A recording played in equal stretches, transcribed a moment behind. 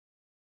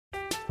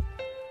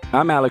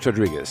I'm Alex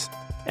Rodriguez.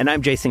 And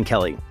I'm Jason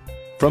Kelly.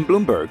 From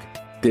Bloomberg,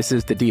 this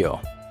is The Deal.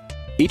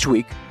 Each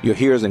week, you'll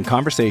hear us in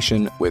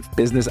conversation with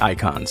business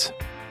icons.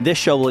 This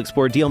show will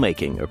explore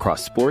deal-making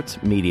across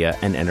sports, media,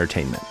 and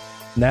entertainment.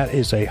 That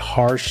is a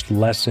harsh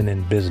lesson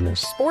in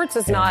business. Sports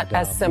is not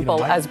as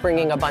simple as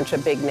bringing a bunch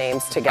of big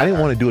names together. I didn't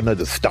want to do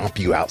another stomp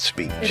you out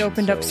speech. It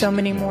opened up so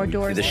many more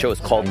doors. The show is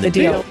called The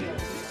Deal.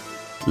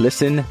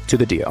 Listen to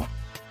The Deal.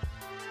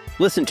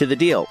 Listen to The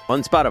Deal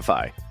on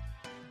Spotify.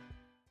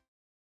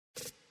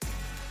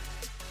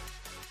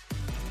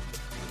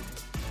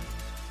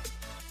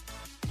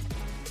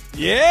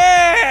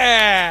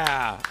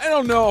 Yeah! I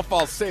don't know if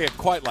I'll say it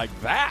quite like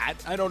that.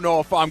 I don't know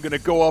if I'm going to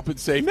go up and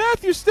say,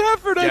 Matthew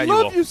Stafford, I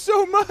love you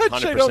so much.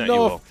 I don't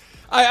know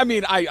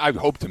if I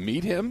hope to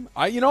meet him.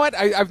 You know what?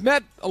 I've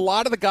met a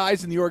lot of the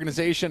guys in the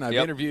organization. I've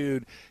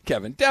interviewed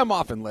Kevin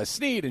Demoff and Les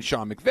Snead and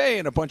Sean McVay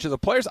and a bunch of the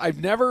players.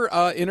 I've never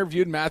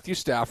interviewed Matthew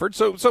Stafford,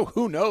 so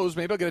who knows?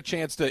 Maybe I'll get a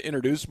chance to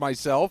introduce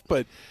myself,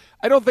 but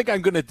I don't think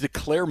I'm going to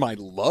declare my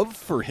love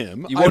for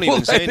him. You won't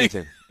even say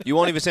anything. You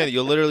won't even say anything.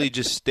 You'll literally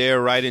just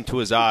stare right into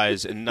his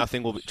eyes, and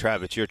nothing will be.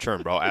 Trav, it's your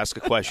turn, bro. Ask a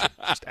question.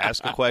 Just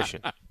ask a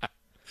question.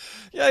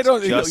 Yeah, I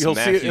don't. You'll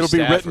see it. It'll be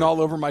written all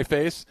over my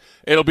face.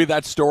 It'll be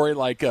that story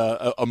like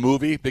a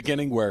movie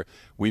beginning where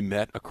we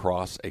met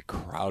across a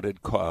crowded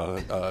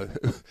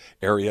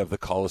area of the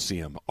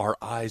Coliseum. Our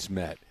eyes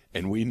met,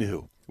 and we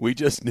knew. We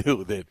just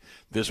knew that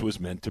this was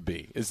meant to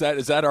be. Is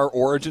that our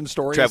origin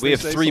story? Trev, we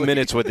have 3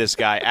 minutes with this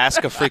guy.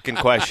 Ask a freaking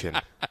question.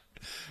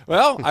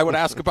 Well, I would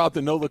ask about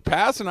the no-look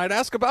pass, and I'd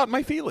ask about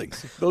my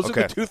feelings. Those are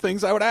the two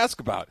things I would ask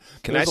about.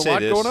 There's a lot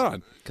going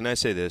on. Can I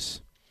say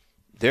this?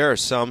 There are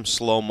some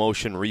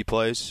slow-motion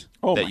replays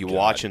that you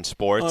watch in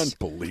sports.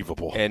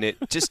 Unbelievable. And it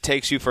just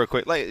takes you for a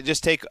quick – like,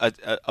 just take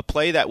a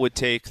play that would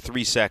take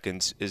 3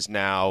 seconds is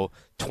now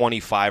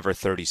 25 or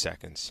 30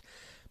 seconds.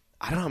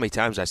 I don't know how many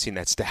times I've seen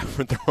that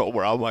Stafford throw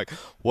where I'm like,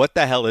 what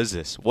the hell is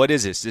this? What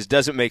is this? This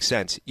doesn't make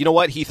sense. You know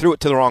what? He threw it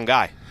to the wrong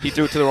guy.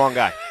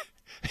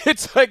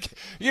 It's like,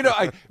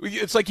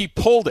 it's like he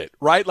pulled it,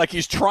 right? Like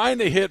he's trying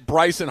to hit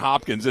Bryson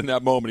Hopkins in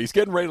that moment. He's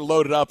getting ready to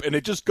load it up, and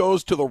it just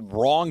goes to the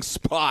wrong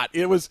spot.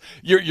 It was,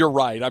 you're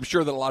right. I'm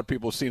sure that a lot of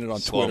people have seen it on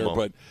Twitter,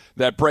 but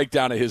that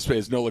breakdown of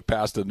his no-look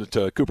pass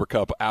to Cooper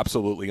Kupp,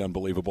 absolutely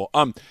unbelievable.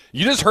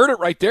 You just heard it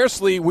right there,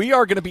 Slee. We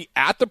are going to be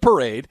at the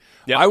parade.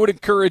 Yep. I would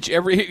encourage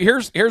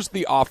here's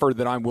the offer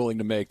that I'm willing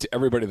to make to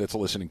everybody that's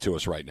listening to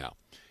us right now.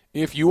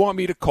 If you want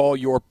me to call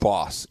your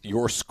boss,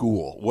 your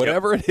school,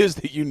 whatever it is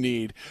that you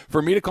need for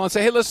me to call and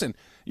say, hey, listen,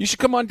 you should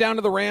come on down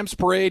to the Rams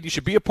parade. You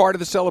should be a part of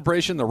the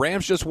celebration. The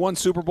Rams just won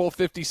Super Bowl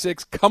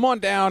 56. Come on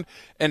down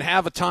and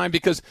have a time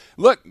because,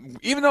 look,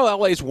 even though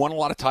LA's won a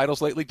lot of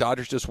titles lately,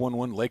 Dodgers just won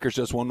one, Lakers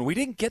just won one, we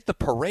didn't get the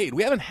parade.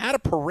 We haven't had a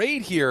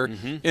parade here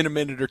in a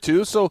minute or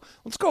two, so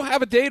let's go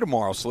have a day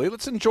tomorrow, Slee.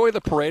 Let's enjoy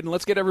the parade, and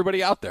let's get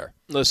everybody out there.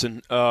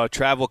 Listen,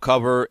 travel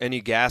cover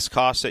any gas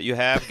costs that you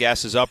have.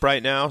 Gas is up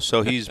right now,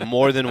 so he's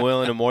more than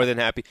willing and more than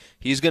happy.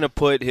 He's going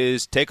to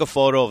take a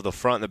photo of the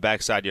front and the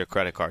back side of your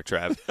credit card,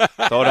 Trav.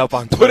 Throw it up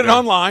on Twitter. Put it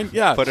online,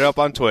 yeah. Put it up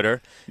on Twitter.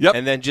 Yep.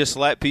 And then just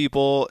let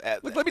people.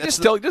 Let me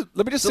just say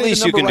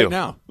the number right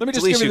now. Let me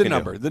just give you the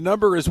number. The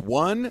number is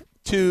 1,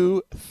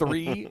 2,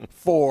 3,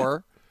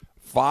 4,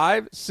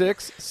 5,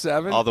 6,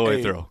 7, all the way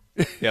 8. through.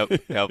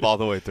 Yep, all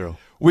the way through.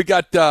 We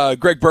got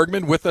Greg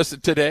Bergman with us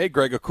today.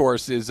 Greg, of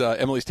course, is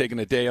Emily's taking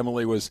a day.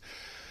 Emily was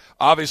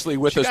obviously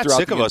with us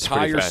throughout the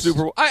entire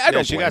Super Bowl. I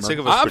don't blame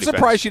her. I'm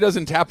surprised she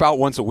doesn't tap out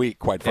once a week,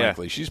 quite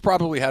frankly. She's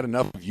probably had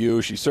enough of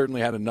you. She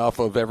certainly had enough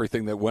of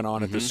everything that went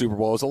on at the Super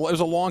Bowl. It was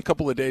a long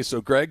couple of days.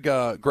 So, Greg,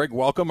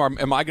 welcome.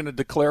 Am I going to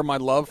declare my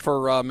love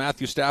for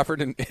Matthew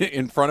Stafford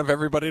in front of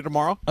everybody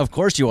tomorrow? Of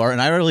course you are,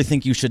 and I really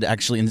think you should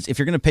actually, if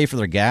you're going to pay for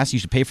their gas, you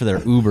should pay for their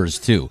Ubers,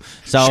 too.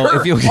 So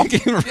if you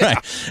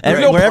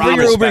wherever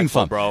you're Ubering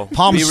from, bro.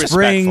 Palm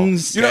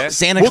Springs,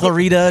 Santa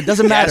Clarita,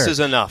 doesn't matter. Gas is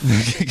enough.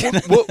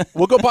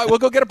 We'll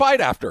go get a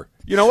bite after.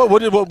 You know what?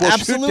 We'll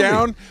shoot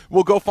down.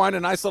 We'll go find a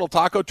nice little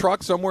taco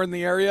truck somewhere in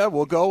the area.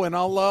 We'll go and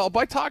I'll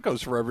buy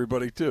tacos for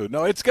everybody too.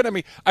 No, it's gonna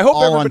be. I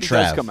hope everybody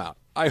does come out.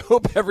 I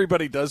hope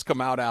everybody does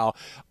come out, Al.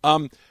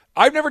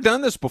 I've never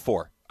done this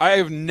before. I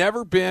have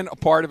never been a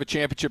part of a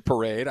championship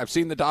parade. I've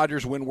seen the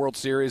Dodgers win World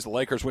Series, the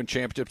Lakers win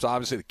championships,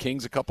 obviously the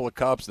Kings a couple of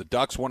cups, the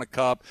Ducks won a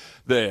cup,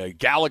 the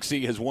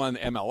Galaxy has won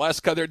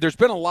MLS cup. There's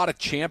been a lot of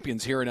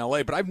champions here in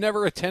LA, but I've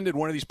never attended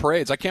one of these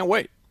parades. I can't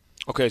wait.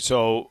 Okay,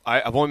 so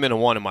I've only been to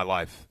one in my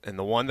life, and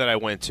the one that I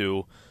went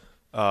to,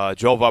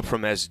 drove up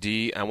from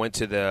SD. I went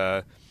to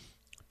the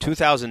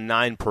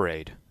 2009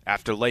 parade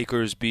after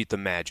Lakers beat the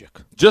Magic.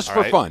 Just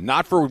for fun,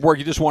 not for work.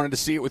 You just wanted to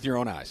see it with your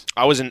own eyes.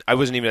 I wasn't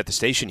even at the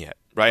station yet,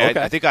 right?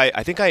 Okay.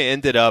 I think I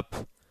ended up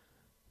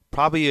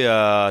probably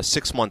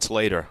 6 months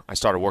later. I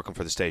started working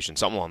for the station,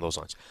 something along those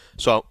lines.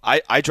 So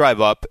I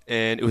drive up,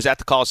 and it was at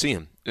the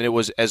Coliseum, and it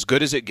was as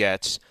good as it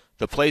gets.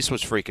 The place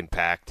was freaking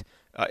packed.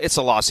 It's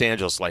the Los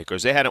Angeles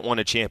Lakers. They hadn't won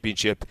a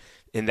championship.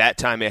 In that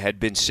time, it had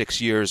been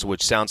 6 years,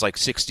 which sounds like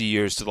 60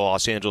 years to the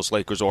Los Angeles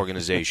Lakers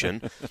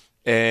organization.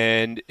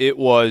 And it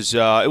was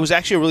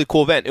actually a really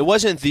cool event. It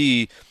wasn't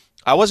the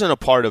I wasn't a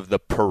part of the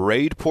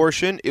parade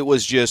portion. It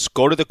was just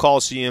go to the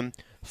Coliseum,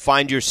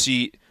 find your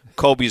seat.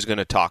 Kobe's going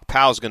to talk.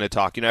 Pal's going to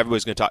talk.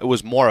 Everybody's going to talk. It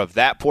was more of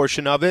that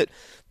portion of it.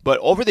 But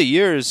over the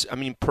years,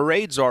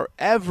 parades are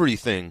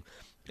everything.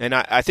 And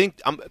I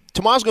think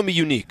tomorrow's going to be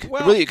unique.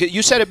 Well, really,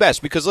 you said it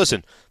best because,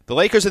 listen, the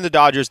Lakers and the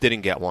Dodgers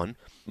didn't get one.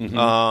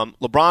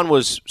 Mm-hmm. LeBron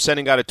was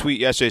sending out a tweet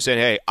yesterday saying,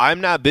 hey,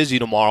 I'm not busy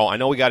tomorrow. I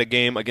know we got a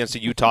game against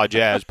the Utah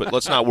Jazz, but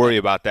let's not worry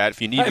about that.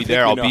 If you need me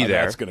there, I'll be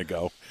there. That's going to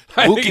go.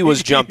 Mookie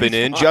was jumping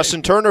in.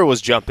 Justin Turner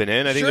was jumping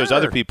in. I think there's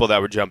other people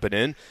that were jumping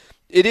in.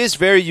 It is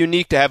very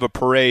unique to have a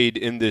parade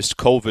in this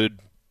COVID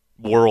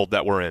world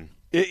that we're in.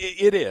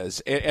 It is.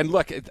 And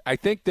look, I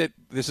think that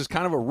this is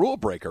kind of a rule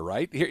breaker,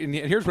 right?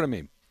 Here's what I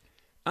mean.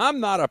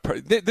 I'm not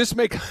this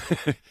may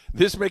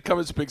come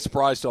as a big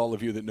surprise to all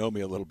of you that know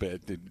me a little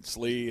bit,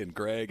 Slee and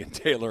Greg and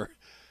Taylor.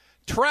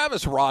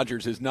 Travis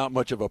Rogers is not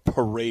much of a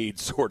parade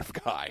sort of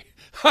guy.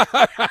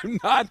 I'm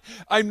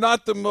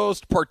not the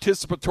most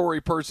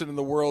participatory person in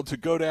the world to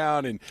go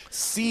down and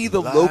see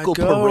the local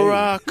parade.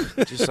 Rock.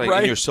 Just like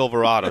right? In your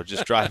Silverado,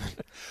 just driving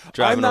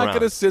I'm not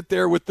going to sit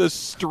there with the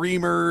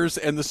streamers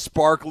and the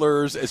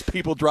sparklers as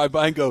people drive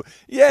by and go,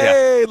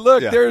 yay,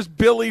 look, there's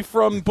Billy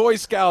from Boy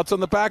Scouts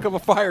on the back of a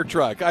fire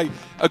truck.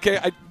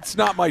 It's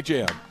not my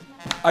jam.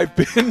 I've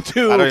been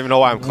to. I don't even know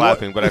why I'm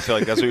clapping, but I feel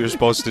like that's what you're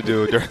supposed to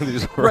do during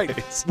these parades.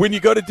 Right. When you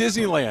go to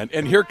Disneyland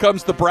and here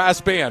comes the brass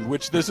band,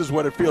 which this is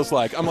what it feels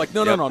like. I'm like,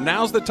 no.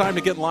 Now's the time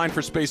to get in line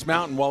for Space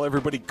Mountain while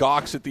everybody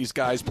gawks at these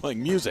guys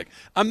playing music.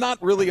 I'm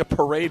not really a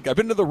parade guy. I've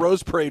been to the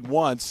Rose Parade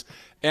once,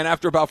 and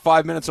after about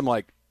 5 minutes, I'm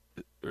like,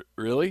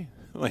 really?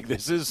 Like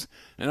this is?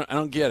 I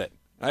don't get it.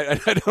 I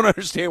don't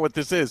understand what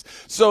this is.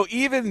 So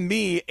even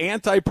me,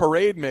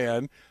 anti-parade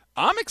man.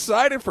 I'm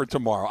excited for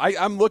tomorrow.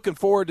 I'm looking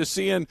forward to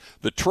seeing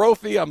the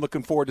trophy. I'm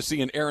looking forward to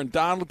seeing Aaron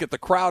Donald get the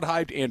crowd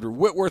hyped, Andrew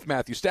Whitworth,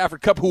 Matthew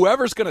Stafford, Cup,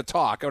 whoever's going to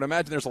talk. I would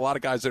imagine there's a lot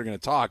of guys that are going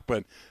to talk,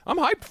 but I'm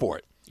hyped for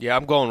it. Yeah,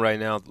 I'm going right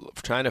now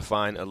trying to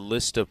find a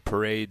list of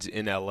parades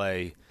in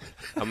L.A.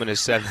 I'm going to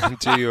send them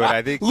to you, and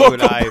I think you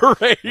and I,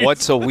 parades.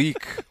 once a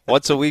week,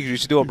 we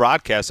should do a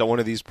broadcast on one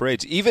of these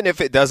parades. Even if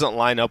it doesn't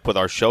line up with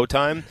our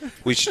showtime,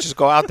 we should just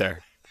go out there.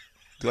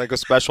 Like a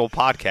special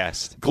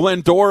podcast.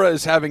 Glendora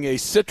is having a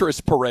citrus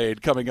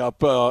parade coming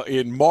up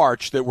in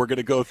March that we're going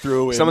to go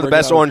through. Some of the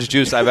best orange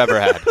juice I've ever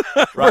had,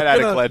 right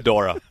out of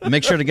Glendora.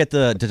 Make sure to get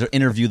to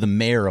interview the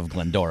mayor of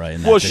Glendora.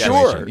 In that well,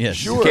 situation.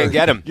 Sure. Can't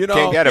get him.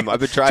 Can't get him. I've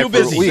been trying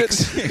for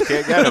weeks.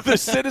 Can't get him. The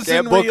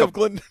citizenry of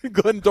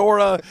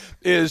Glendora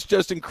is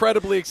just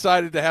incredibly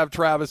excited to have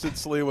Travis and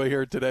Sliwa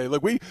here today.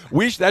 Look, we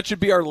that should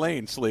be our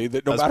lane, Slee.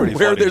 That no matter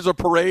where there's a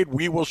parade,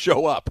 we will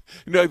show up.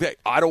 The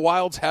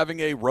Idlewild's having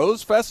a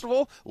Rose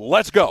Festival.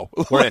 Let's go.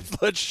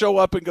 Let's show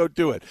up and go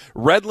do it.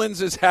 Redlands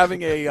is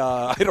having a,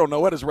 I don't know,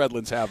 what does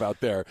Redlands have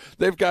out there?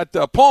 They've got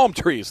palm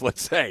trees,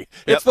 let's say.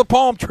 It's the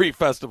Palm Tree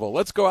Festival.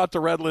 Let's go out to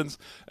Redlands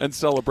and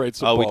celebrate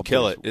some palm trees. We'd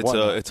kill it.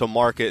 It's a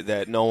market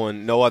that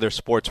no other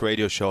sports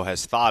radio show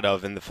has thought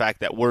of, and the fact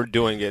that we're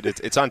doing it,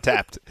 it's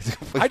untapped.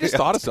 I just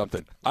thought of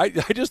something. I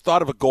just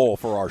thought of a goal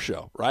for our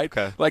show, right?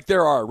 Okay. Like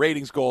there are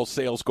ratings goals,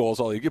 sales goals,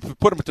 all you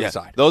put them to the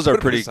side. Those are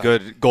pretty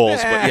good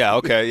goals, but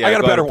okay. I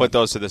got a better one. Put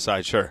those to the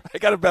side, sure. I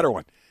got a better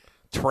one.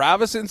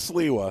 Travis and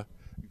Sliwa,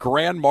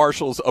 grand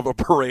marshals of a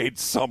parade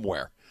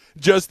somewhere.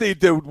 Just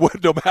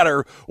no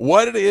matter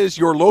what it is,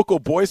 your local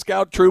Boy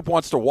Scout troop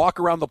wants to walk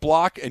around the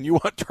block and you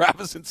want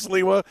Travis and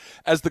Sliwa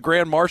as the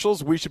grand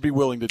marshals, we should be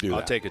willing to do that.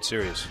 I'll take it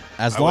serious.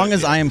 As long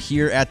as I am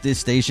here at this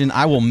station,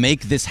 I will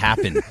make this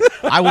happen.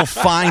 I will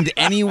find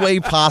any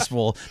way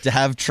possible to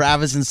have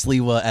Travis and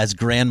Sliwa as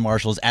grand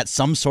marshals at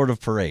some sort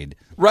of parade.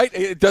 Right?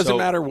 It doesn't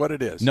matter what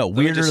it is. No,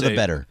 weirder the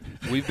better.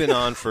 We've been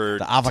on for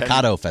the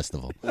Avocado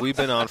Festival. We've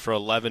been on for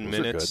 11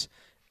 minutes.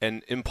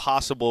 And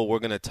impossible we're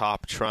going to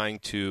top trying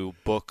to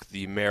book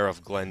the mayor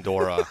of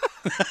Glendora.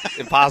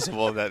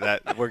 Impossible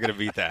that we're going to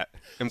beat that.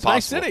 Impossible. It's a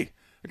nice city.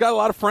 I got a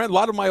lot of friends. A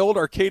lot of my old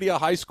Arcadia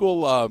High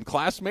School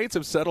classmates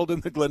have settled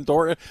in the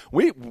Glendora.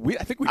 I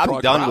think we.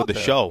 I'm done with the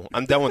show.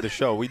 I'm done with the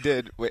show.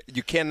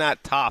 You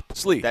cannot top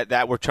Sleep.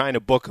 that we're trying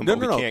to book him, but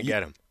we can't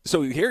get him.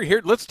 So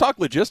here, let's talk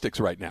logistics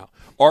right now.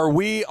 Are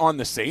we on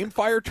the same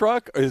fire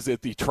truck? Is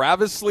it the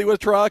Travis Sliwa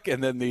truck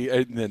and then the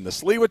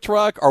Sliwa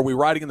truck? Are we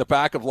riding in the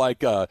back of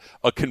like a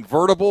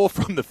convertible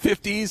from the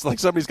 50s? Like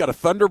somebody's got a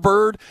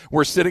Thunderbird.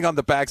 We're sitting on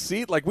the back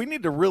seat. Like we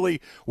need to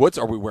really.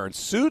 Are we wearing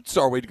suits?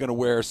 Are we going to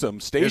wear some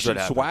station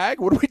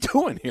swag? What are we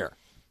doing here?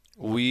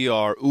 We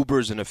are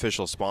Uber's an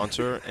official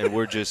sponsor, and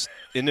we're just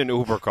in an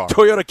Uber car.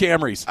 Toyota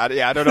Camrys.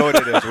 I don't know what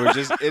it is. We're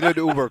just in an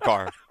Uber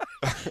car.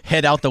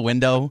 Head out the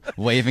window,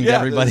 waving to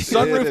everybody.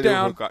 Sunroof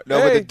down.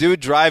 No, but the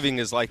dude driving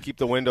is like, keep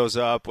the windows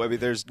up. I mean,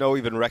 there's no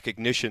even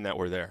recognition that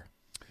we're there.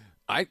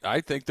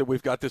 I think that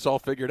we've got this all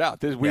figured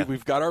out.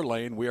 We've got our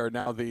lane. We are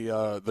now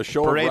the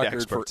show of record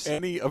experts. For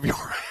any of your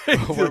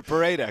We're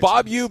parade experts.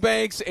 Bob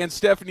Eubanks and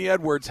Stephanie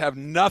Edwards have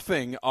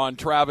nothing on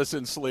Travis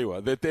and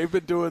Sliwa. That they've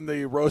been doing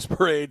the Rose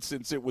Parade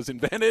since it was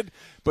invented,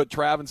 but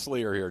Trav and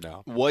Slee are here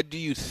now. What do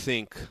you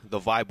think the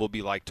vibe will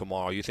be like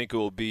tomorrow? You think it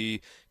will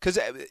be – because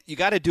you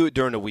got to do it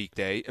during a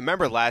weekday.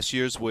 Remember last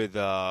year's with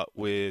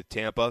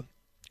Tampa?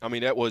 I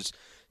mean, that was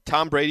 –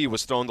 Tom Brady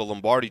was throwing the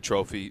Lombardi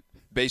Trophy –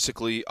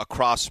 basically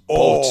across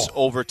boats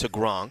over to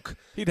Gronk.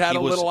 He'd had a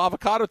little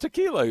avocado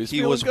tequila.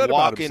 He was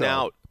walking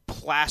out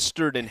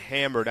plastered and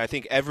hammered. I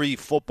think every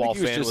football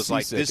fan was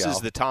like, this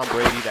is the Tom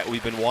Brady that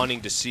we've been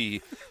wanting to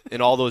see in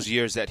all those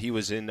years that he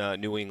was in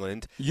New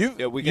England.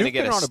 Are we going to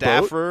get a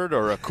Stafford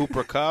or a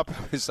Cooper Kupp?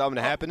 Is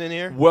something happening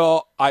here?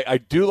 Well, I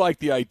do like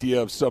the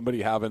idea of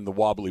somebody having the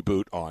wobbly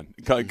boot on,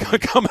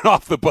 coming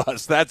off the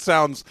bus. That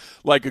sounds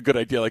like a good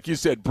idea. Like you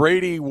said,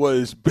 Brady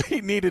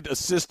he needed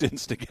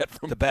assistance to get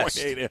from point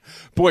A to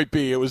point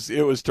B. It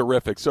was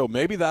terrific. So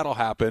maybe that'll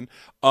happen.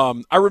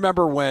 I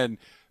remember when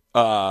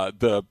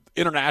the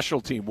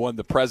international team won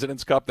the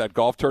President's Cup, that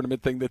golf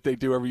tournament thing that they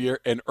do every year,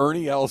 and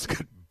Ernie Els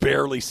could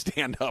barely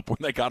stand up when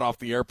they got off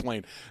the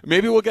airplane.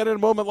 Maybe we'll get in a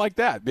moment like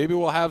that. Maybe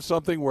we'll have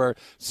something where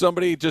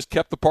somebody just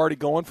kept the party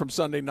going from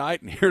Sunday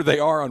night, and here they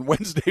are on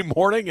Wednesday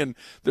morning, and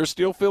they're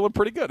still feeling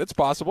pretty good. It's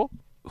possible.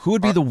 Who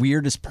would be the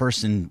weirdest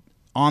person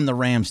on the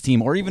Rams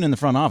team, or even in the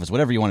front office,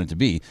 whatever you want it to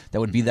be, that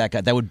would be that guy?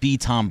 That would be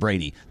Tom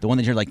Brady, the one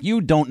that you're like, you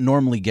don't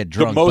normally get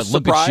drunk, but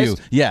look at you.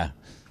 Yeah,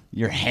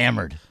 you're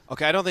hammered.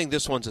 Okay, I don't think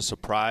this one's a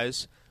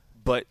surprise,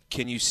 but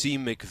can you see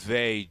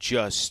McVay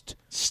just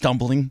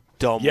stumbling,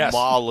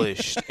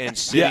 demolished, and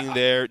sitting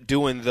there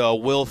doing the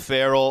Will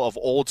Ferrell of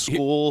old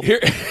school,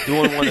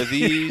 doing one of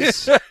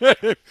these? You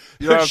know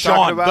what I'm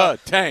talking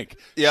about? The Tank.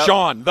 Yep.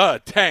 Sean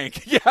the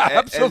Tank. Yeah,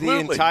 absolutely.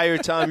 And the entire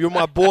time, you're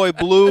my boy,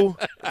 Blue.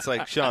 It's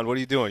like, Sean, what are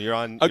you doing? You're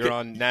on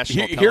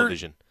national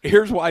television.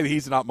 Here's why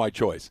he's not my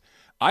choice.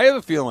 I have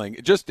a feeling,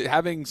 just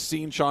having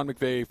seen Sean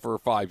McVay for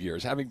 5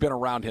 years, having been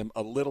around him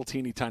a little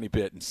teeny tiny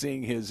bit and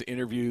seeing his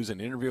interviews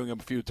and interviewing him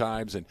a few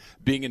times and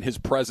being in his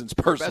presence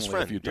personally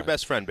a few times. Your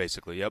best friend,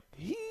 basically, yep.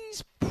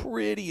 He's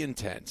pretty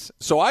intense.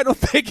 So I don't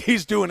think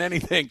he's doing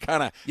anything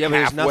kind of halfway.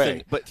 There's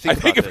nothing, but I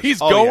think if he's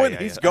going,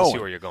 he's going. I see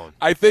where you're going.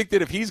 I think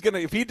that if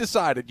he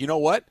decided, you know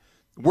what,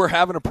 we're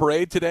having a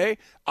parade today,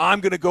 I'm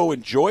going to go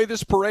enjoy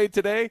this parade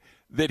today,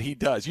 that he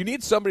does. You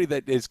need somebody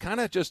that is kind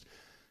of just –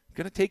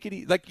 going to take it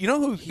easy. Like, you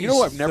know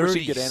who I've never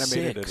seen get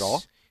animated at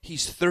all?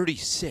 He's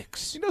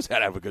 36. He knows how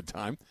to have a good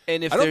time.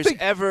 And if there's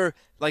ever,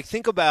 like,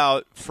 think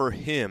about for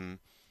him,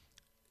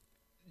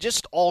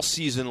 just all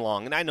season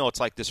long, and I know it's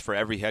like this for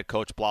every head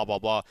coach, blah, blah,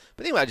 blah,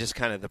 but think about just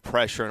kind of the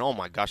pressure and, oh,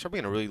 my gosh, are we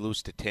going to really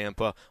lose to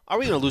Tampa? Are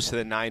we going to lose to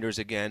the Niners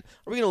again?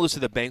 Are we going to lose to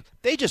the Bengals?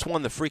 They just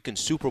won the freaking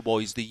Super Bowl.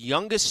 He's the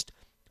youngest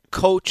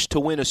coach to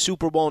win a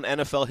Super Bowl in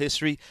NFL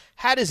history.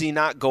 How does he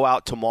not go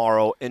out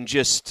tomorrow and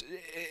just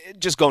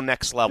go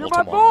next level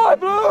tomorrow? You're my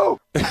boy,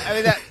 Blue. I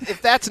mean,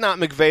 if that's not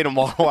McVay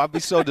tomorrow, I'd be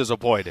so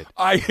disappointed.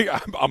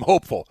 I'm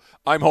hopeful.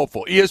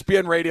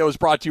 ESPN Radio is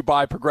brought to you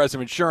by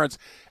Progressive Insurance,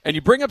 and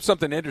you bring up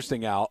something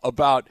interesting, Al,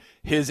 about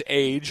his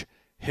age,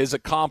 his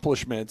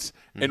accomplishments,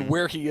 and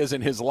where he is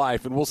in his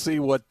life, and we'll see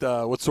what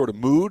sort of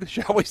mood,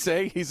 shall we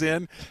say, he's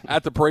in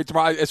at the parade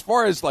tomorrow. As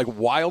far as like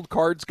wild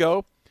cards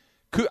go,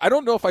 I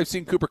don't know if I've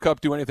seen Cooper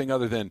Kupp do anything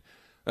other than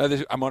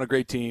I'm on a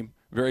great team.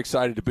 Very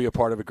excited to be a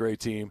part of a great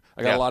team.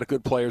 I got a lot of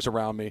good players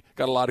around me.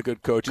 Got a lot of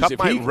good coaches. Kupp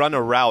might run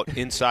a route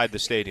inside the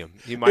stadium.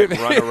 He might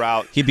run a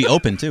route. He'd be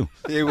open, too.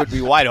 He would be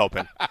wide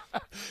open.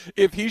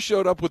 If he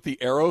showed up with the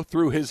arrow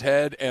through his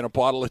head and a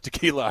bottle of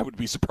tequila, I would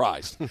be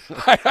surprised.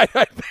 I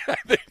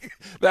think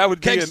that would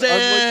be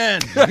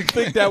I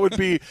think that would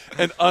be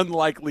an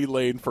unlikely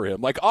lane for him.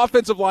 Like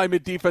offensive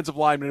lineman, defensive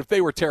lineman, if they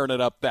were tearing it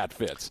up, that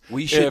fits.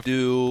 We should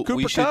do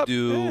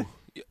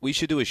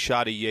a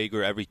shot of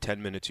Jaeger every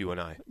 10 minutes, you and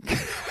I.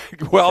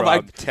 Well,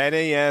 from 10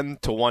 a.m.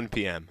 to 1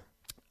 p.m.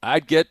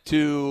 I'd get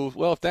to,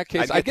 well, if that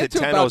case, I'd get to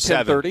about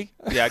 10:30.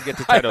 Yeah, I'd get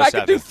to 10:07. I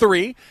could do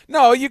 3.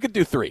 No, you could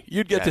do 3.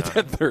 You'd get to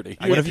 10:30.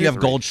 What if you have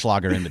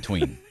Goldschlager in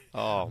between?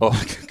 I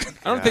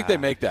don't think they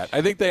make that.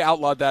 I think they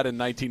outlawed that in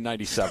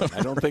 1997.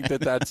 I don't think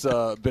that's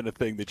been a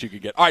thing that you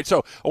could get. All right,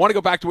 so I want to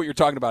go back to what you're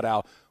talking about,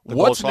 Al.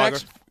 What's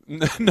next?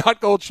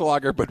 Not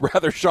Goldschlager, but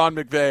rather Sean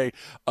McVay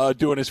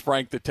doing his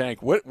Frank the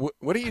Tank. What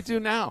do you do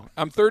now?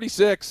 I'm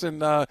 36,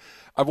 and I've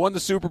won the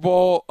Super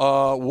Bowl.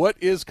 What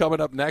is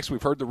coming up next?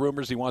 We've heard the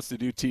rumors he wants to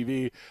do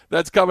TV.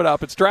 That's coming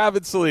up. It's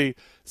Travis Lee,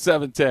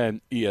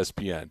 710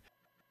 ESPN.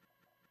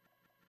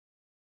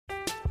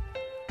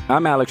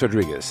 I'm Alex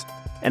Rodriguez.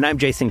 And I'm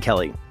Jason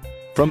Kelly.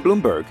 From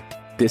Bloomberg,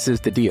 this is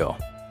The Deal.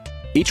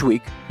 Each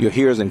week, you'll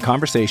hear us in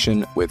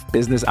conversation with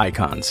business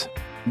icons.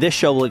 This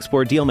show will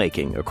explore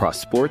deal-making across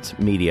sports,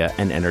 media,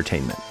 and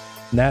entertainment.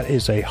 That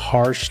is a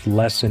harsh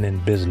lesson in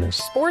business.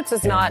 Sports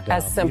is not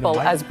as simple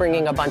as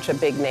bringing a bunch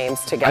of big names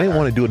together. I didn't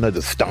want to do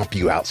another stomp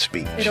you out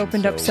speech. It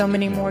opened up so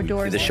many more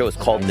doors. The show is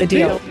called The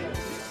Deal.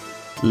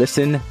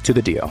 Listen to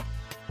The Deal.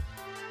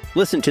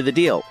 Listen to The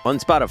Deal on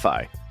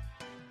Spotify.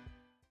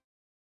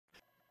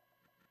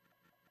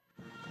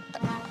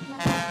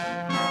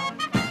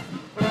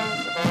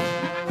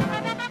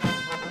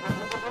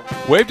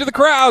 Wave to the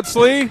crowd,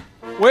 Slee.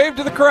 Wave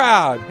to the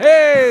crowd.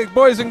 Hey,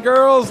 boys and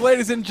girls,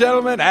 ladies and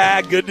gentlemen.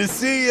 Good to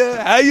see you.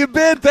 How you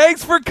been?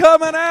 Thanks for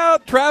coming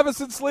out. Travis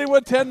and Slee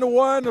went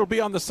 10-1. It'll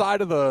be on the side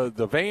of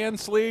the van,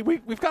 Slee.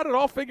 We've got it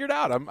all figured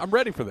out. I'm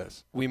ready for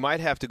this. We might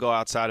have to go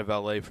outside of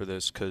L.A. for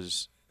this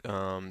because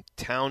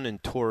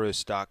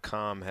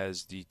townandtourist.com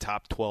has the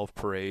top 12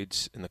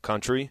 parades in the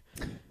country.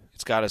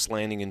 It's got us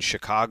landing in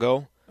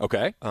Chicago.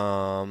 Okay.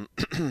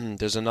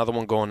 There's another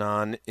one going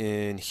on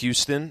in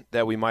Houston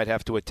that we might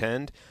have to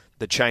attend.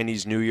 The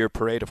Chinese New Year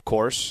parade, of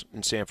course,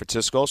 in San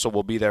Francisco, so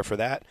we'll be there for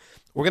that.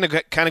 We're going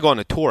to kind of go on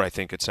a tour, I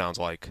think it sounds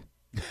like.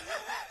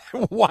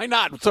 Why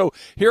not? So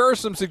here are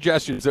some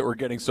suggestions that we're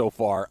getting so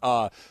far.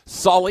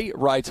 Sully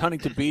writes,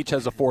 Huntington Beach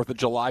has a 4th of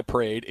July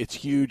parade. It's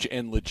huge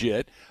and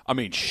legit. I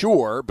mean,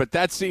 sure, but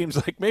that seems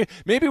like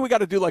maybe we got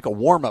to do like a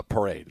warm-up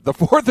parade. The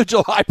 4th of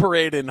July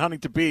parade in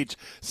Huntington Beach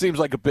seems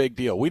like a big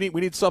deal. We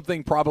need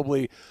something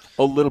probably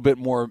a little bit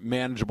more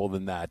manageable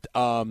than that.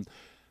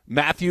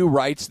 Matthew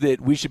writes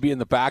that we should be in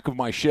the back of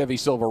my Chevy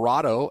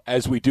Silverado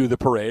as we do the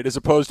parade, as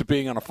opposed to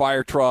being on a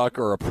fire truck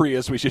or a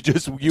Prius. We should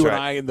just, you and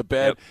I in the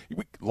bed.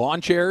 Yep.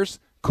 Lawn chairs,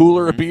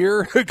 cooler of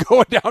beer,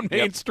 going down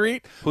Main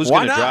Street. Who's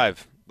going to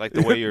drive? Like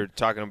the way you're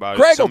talking about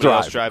Greg will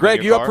drive.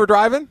 Greg, you up for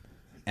driving?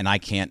 And I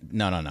can't.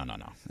 No.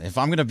 If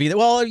I'm going to be there,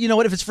 well, you know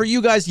what? If it's for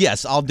you guys,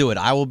 yes, I'll do it.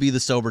 I will be the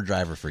sober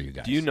driver for you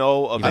guys. Do you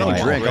know of I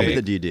don't drink. I'll be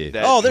the DD.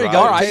 Oh, there you go.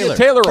 All right,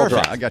 Taylor will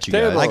drive. I got you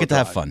guys. I get to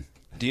have fun.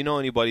 Do you know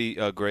anybody,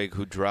 Greg,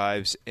 who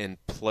drives and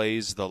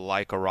plays the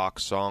Like a Rock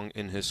song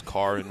in his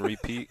car and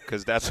repeat?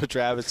 Because that's what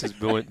Travis has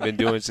been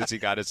doing since he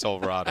got his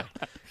Silverado.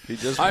 He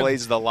just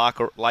plays the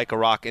Like a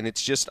Rock, and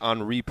it's just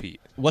on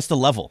repeat. What's the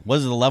level? What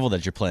is the level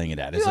that you're playing it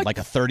at? Is it like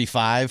a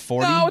 35,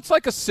 40? No, it's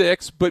like a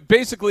 6, but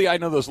basically I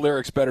know those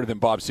lyrics better than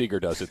Bob Seger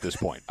does at this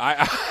point.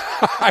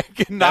 I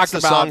can knock them out. That's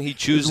the song he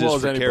chooses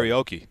for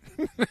karaoke.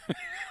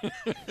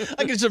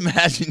 I can just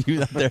imagine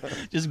you out there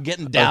just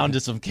getting down to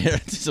some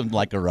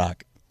Like a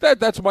Rock.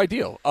 That's my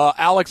deal.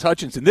 Alex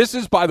Hutchinson. This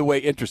is, by the way,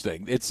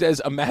 interesting. It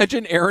says,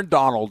 imagine Aaron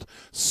Donald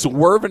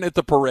swerving at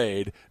the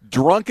parade,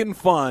 drunk and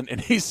fun, and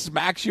he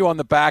smacks you on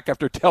the back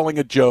after telling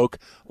a joke.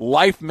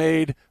 Life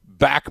made,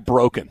 back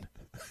broken.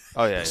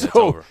 Oh, yeah, it's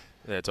over.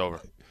 Yeah, it's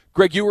over.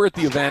 Greg, you were at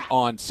the event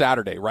on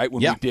Saturday, right,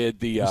 when we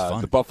did the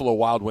Buffalo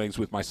Wild Wings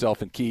with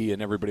myself and Key,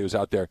 and everybody was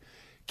out there.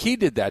 Key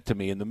did that to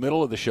me in the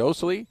middle of the show,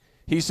 Slee.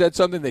 He said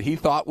something that he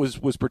thought was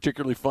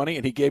particularly funny,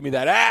 and he gave me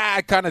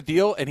that kind of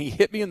deal, and he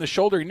hit me in the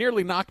shoulder. He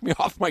nearly knocked me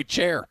off my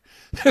chair.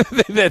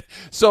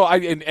 So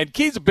and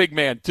Key's a big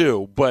man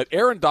too, but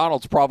Aaron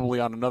Donald's probably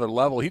on another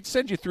level. He'd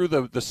send you through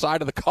the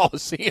side of the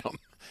Coliseum.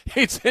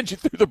 He'd send you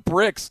through the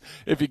bricks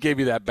if he gave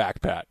you that back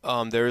pat.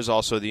 There is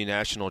also the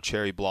National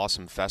Cherry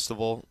Blossom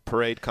Festival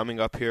parade coming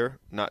up here,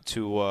 not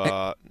too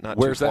far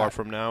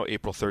from now,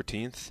 April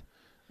 13th.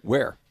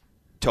 Where?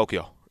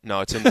 Tokyo.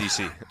 No, it's in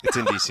D.C. It's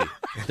in D.C.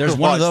 There's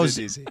one of those.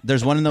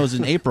 There's one of those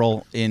in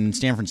April in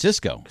San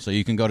Francisco, so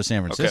you can go to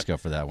San Francisco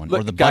for that one.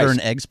 Look, or the guys, Butter and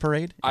Eggs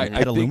Parade in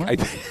Petaluma.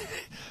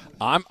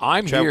 I'm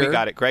Trev, here. We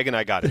got it. Greg and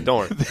I got it.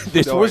 Don't worry.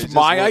 This was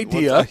my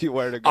idea. We'll tell you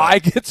where to go. I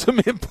get some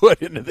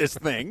input into this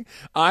thing.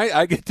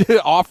 I get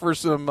to offer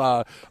some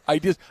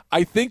ideas.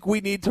 I think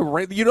we need to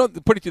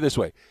put it to you this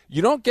way.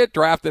 You don't get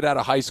drafted out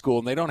of high school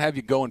and they don't have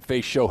you go and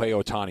face Shohei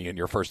Ohtani in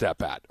your first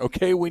at-bat.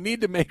 Okay? We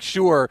need to make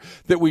sure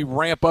that we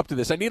ramp up to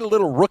this. I need a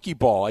little rookie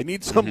ball. I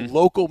need some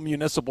local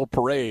municipal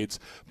parades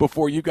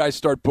before you guys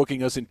start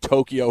booking us in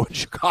Tokyo and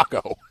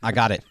Chicago. I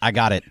got it.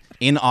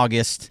 In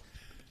August,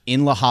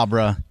 in La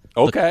Habra.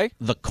 Okay.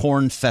 The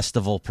Corn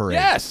Festival Parade.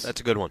 Yes. That's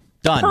a good one.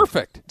 Done.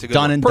 Perfect.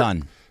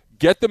 Done.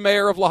 Get the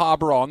mayor of La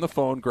Habra on the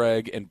phone,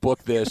 Greg, and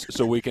book this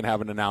so we can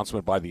have an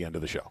announcement by the end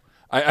of the show.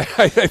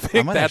 I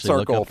think that's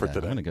our goal for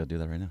today. I'm going to go do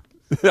that right now.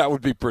 That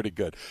would be pretty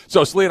good.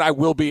 So Slee and I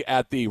will be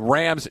at the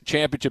Rams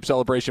Championship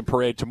Celebration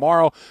Parade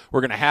tomorrow.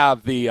 We're going to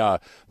have the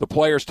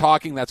players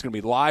talking. That's going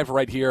to be live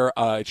right here.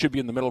 It should be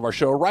in the middle of our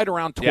show, right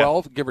around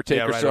 12, give or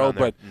take or so.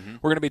 But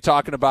we're going to be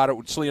talking about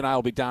it. Slee and I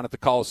will be down at the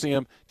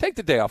Coliseum. Take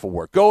the day off of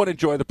work. Go and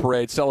enjoy the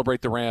parade.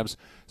 Celebrate the Rams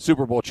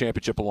Super Bowl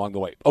championship along the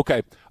way.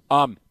 Okay,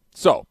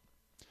 so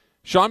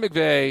Sean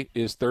McVay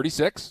is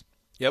 36.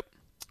 Yep.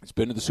 He's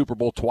been to the Super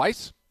Bowl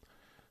twice.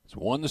 He's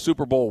won the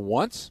Super Bowl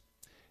once.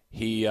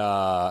 He's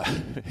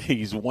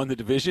won the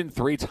division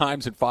 3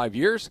 times in 5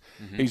 years.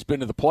 He's been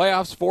to the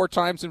playoffs 4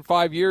 times in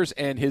 5 years,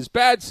 and his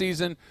bad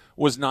season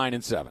was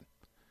 9-7.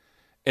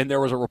 And there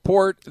was a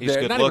report. He's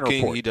good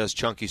looking. He does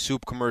chunky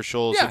soup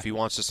commercials. Yeah. If he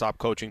wants to stop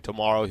coaching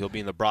tomorrow, he'll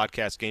be in the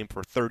broadcast game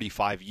for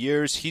 35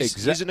 years.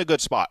 He's in a good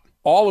spot.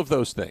 All of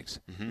those things.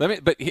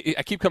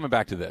 I keep coming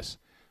back to this.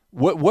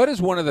 What is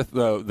one of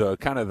the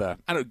kind of the,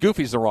 I don't know,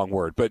 goofy is the wrong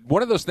word, but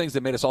one of those things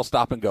that made us all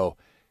stop and go,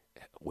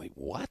 wait,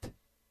 what?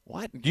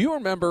 What? Do you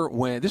remember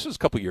when, this was a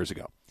couple years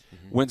ago,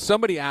 when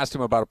somebody asked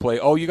him about a play,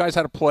 you guys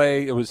had a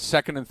play, it was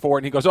 2nd and 4,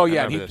 and he goes,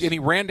 yeah, and he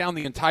ran down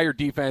the entire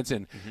defense,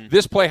 and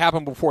this play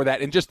happened before that,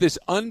 and just this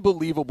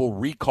unbelievable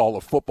recall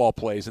of football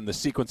plays and the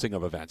sequencing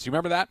of events. You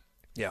remember that?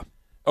 Yeah.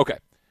 Okay.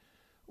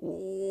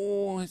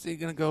 Oh, is he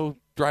going to go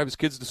drive his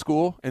kids to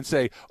school and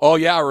say, oh,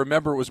 yeah, I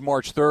remember it was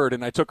March 3rd,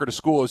 and I took her to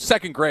school. It was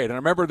second grade, and I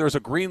remember there was a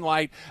green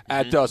light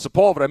at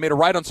Sepulveda. I made a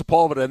right on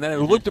Sepulveda, and then I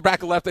looped it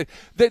back and left.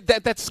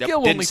 That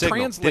skill only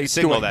translates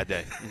to that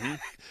day.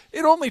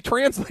 It only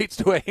translates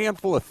to a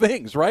handful of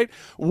things, right?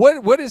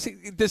 What is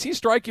he? Does he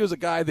strike you as a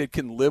guy that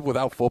can live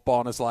without football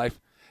in his life?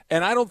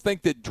 And I don't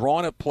think that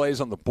drawing up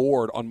plays on the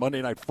board on Monday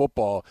Night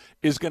Football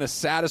is going to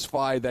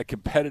satisfy that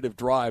competitive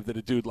drive that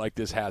a dude like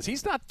this has.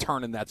 He's not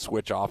turning that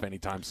switch off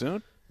anytime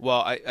soon.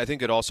 Well, I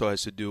think it also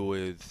has to do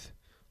with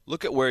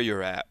look at where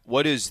you're at.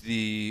 What's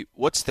the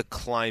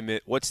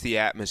climate? What's the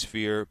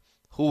atmosphere?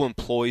 Who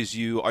employs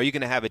you? Are you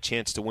going to have a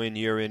chance to win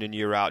year in and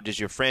year out? Does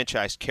your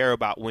franchise care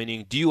about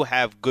winning? Do you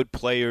have good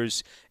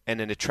players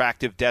and an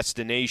attractive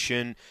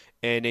destination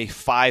and a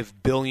 $5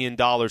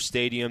 billion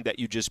stadium that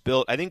you just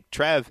built? I think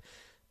Trev,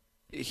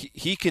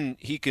 he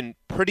can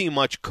pretty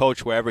much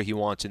coach wherever he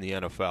wants in the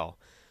NFL.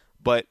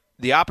 But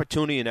the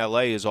opportunity in LA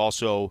is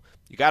also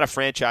you got a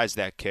franchise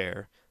that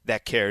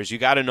cares. You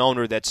got an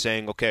owner that's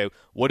saying, okay,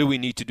 what do we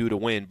need to do to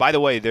win? By the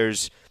way,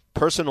 there's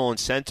personal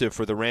incentive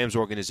for the Rams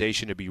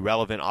organization to be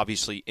relevant,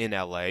 obviously, in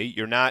LA.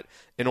 You're not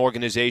an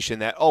organization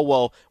that, oh,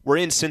 well, we're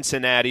in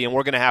Cincinnati and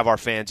we're going to have our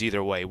fans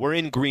either way. We're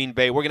in Green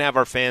Bay. We're going to have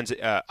our fans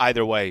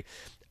either way.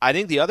 I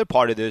think the other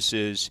part of this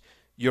is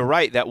you're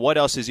right that what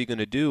else is he going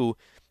to do?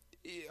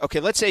 Okay,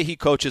 let's say he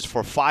coaches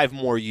for 5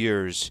 more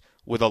years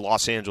with the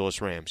Los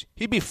Angeles Rams.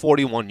 He'd be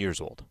 41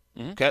 years old.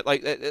 Okay,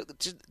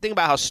 just think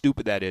about how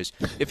stupid that is.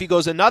 If he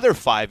goes another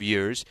 5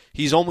 years,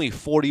 he's only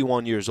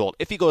 41 years old.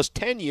 If he goes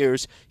 10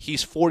 years,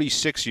 he's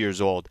 46 years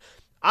old.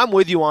 I'm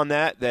with you on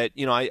that. That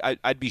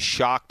I'd be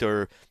shocked,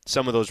 or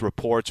some of those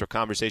reports or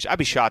conversations. I'd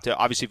be shocked.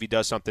 Obviously, if he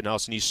does something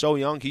else, and he's so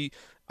young,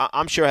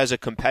 I'm sure has a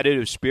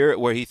competitive spirit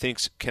where he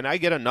thinks, can I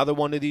get another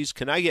one of these?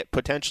 Can I get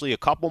potentially a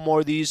couple more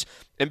of these?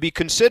 And be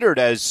considered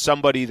as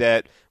somebody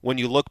that, when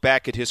you look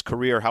back at his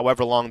career,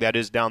 however long that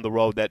is down the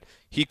road, that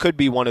he could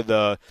be one of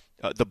the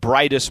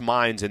brightest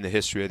minds in the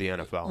history of the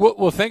NFL.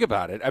 Well, think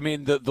about it. I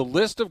mean, the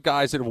list of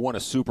guys that have won a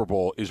Super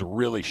Bowl is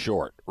really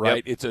short,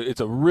 right? Yep.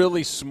 It's a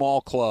really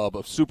small club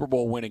of Super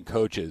Bowl winning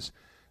coaches.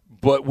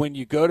 But when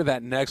you go to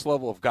that next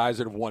level of guys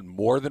that have won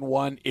more than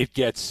one, it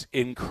gets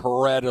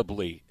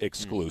incredibly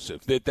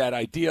exclusive. That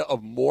idea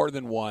of more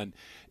than one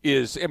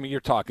is, I mean,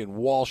 you're talking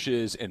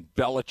Walsh's and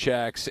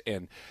Belichick's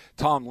and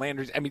Tom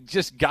Landry's. I mean,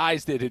 just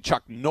guys that had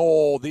Chuck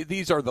Noll.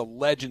 These are the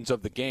legends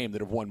of the game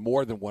that have won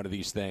more than one of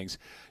these things.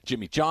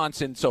 Jimmy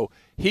Johnson. So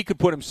he could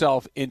put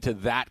himself into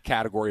that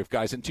category of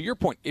guys. And to your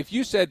point, if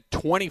you said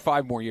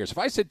 25 more years, if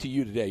I said to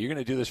you today, you're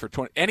going to do this for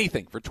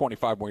anything for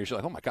 25 more years, you're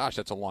like, oh my gosh,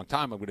 that's a long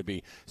time. I'm going to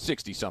be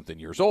 60-something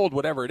years old,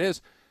 whatever it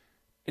is.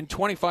 In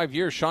 25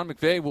 years, Sean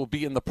McVay will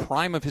be in the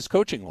prime of his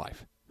coaching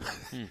life.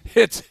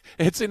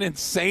 It's an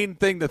insane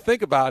thing to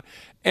think about,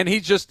 and he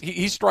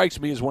strikes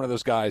me as one of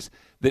those guys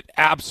that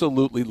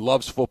absolutely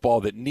loves football,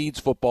 that needs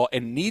football,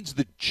 and needs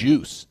the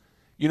juice.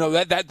 You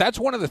know, that's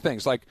one of the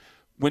things. Like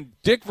when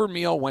Dick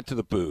Vermeil went to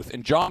the booth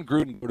and John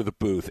Gruden go to the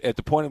booth at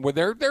the point where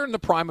they're in the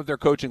prime of their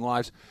coaching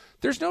lives,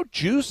 there's no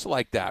juice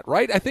like that,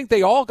 right? I think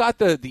they all got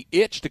the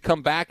itch to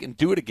come back and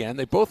do it again.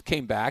 They both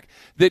came back.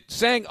 That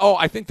saying, "Oh,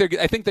 I think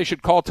they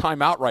should call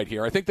timeout right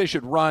here. I think they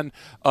should run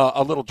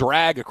a little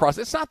drag across."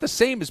 It's not the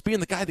same as being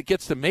the guy that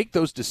gets to make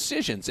those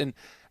decisions, and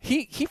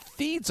he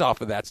feeds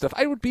off of that stuff.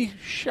 I would be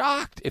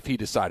shocked if he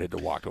decided to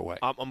walk away.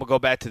 I'm gonna go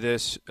back to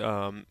this.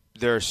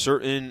 There are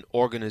certain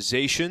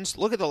organizations.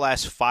 Look at the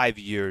last 5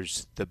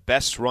 years, the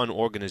best-run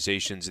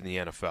organizations in the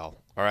NFL.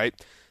 All right,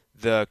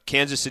 the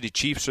Kansas City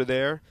Chiefs are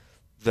there.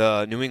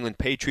 The New England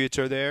Patriots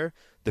are there.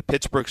 The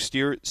Pittsburgh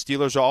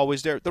Steelers are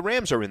always there. The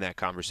Rams are in that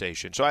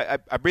conversation. So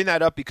I bring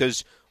that up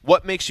because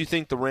what makes you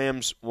think the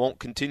Rams won't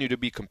continue to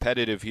be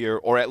competitive here,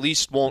 or at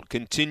least won't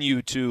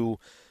continue to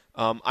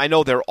I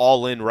know they're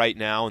all in right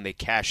now and they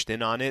cashed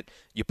in on it.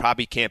 You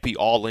probably can't be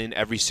all in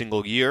every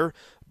single year,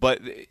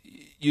 but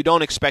you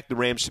don't expect the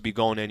Rams to be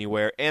going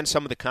anywhere. And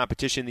some of the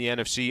competition in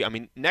the NFC, I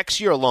mean, next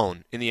year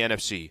alone in the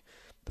NFC,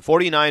 the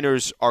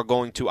 49ers are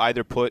going to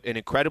either put an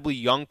incredibly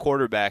young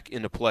quarterback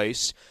into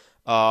place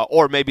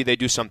or maybe they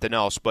do something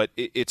else, but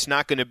it's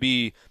not going to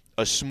be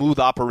a smooth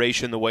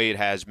operation the way it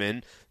has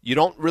been. You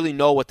don't really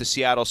know what the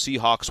Seattle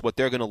Seahawks, what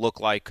they're going to look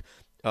like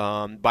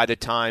by the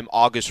time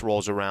August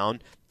rolls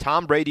around.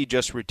 Tom Brady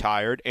just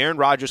retired. Aaron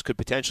Rodgers could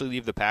potentially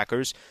leave the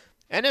Packers.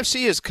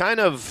 NFC is kind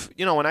of,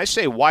 when I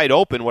say wide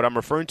open, what I'm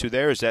referring to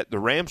there is that the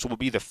Rams will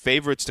be the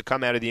favorites to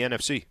come out of the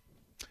NFC.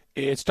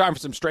 It's time for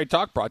some Straight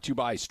Talk, brought to you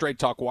by Straight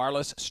Talk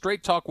Wireless.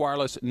 Straight Talk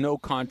Wireless, no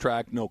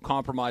contract, no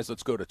compromise.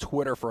 Let's go to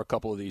Twitter for a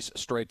couple of these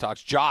Straight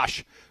Talks.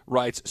 Josh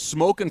writes,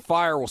 Smoke and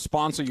Fire will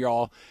sponsor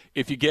y'all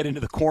if you get into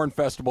the Corn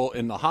Festival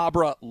in La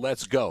Habra.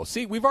 Let's go.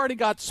 See, we've already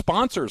got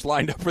sponsors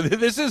lined up for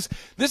this.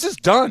 This is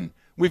done.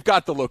 We've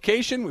got the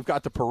location, we've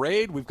got the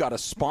parade, we've got a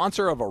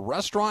sponsor of a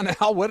restaurant.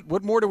 Al,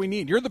 what more do we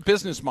need? You're the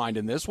business mind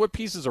in this. What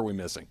pieces are we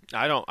missing?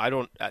 I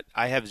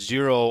have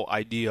zero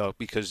idea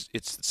because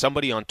it's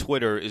somebody on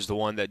Twitter is the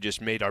one that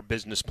just made our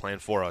business plan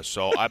for us.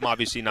 So I'm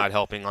obviously not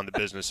helping on the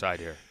business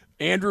side here.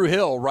 Andrew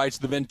Hill writes,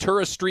 the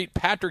Ventura Street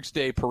Patrick's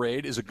Day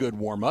Parade is a good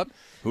warm-up.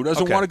 Who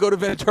doesn't want to go to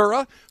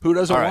Ventura? Who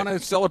doesn't want to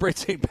celebrate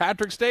St.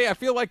 Patrick's Day? I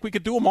feel like we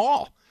could do them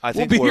all.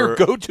 We'll be your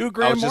go-to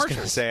Grand Marshals. I was just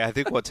going to say, I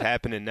think what's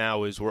happening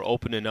now is we're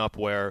opening up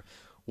where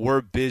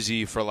we're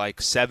busy for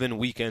like 7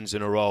 weekends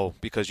in a row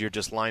because you're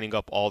just lining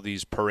up all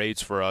these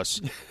parades for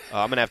us.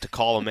 I'm going to have to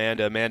call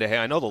Amanda. Amanda, hey,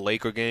 I know the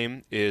Laker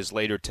game is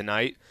later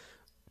tonight.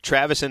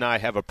 Travis and I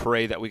have a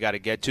parade that we got to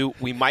get to.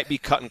 We might be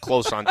cutting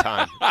close on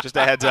time. Just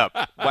a heads up.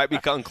 Might be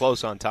cutting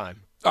close on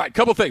time. All right,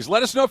 couple things.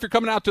 Let us know if you're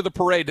coming out to the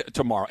parade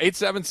tomorrow.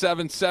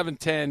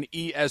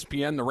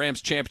 877-710-ESPN, the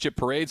Rams Championship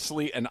Parade.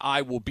 Slee and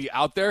I will be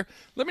out there.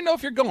 Let me know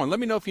if you're going. Let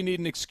me know if you need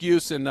an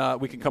excuse, and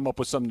we can come up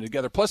with something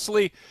together. Plus,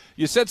 Slee,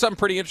 you said something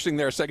pretty interesting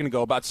there a second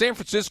ago about San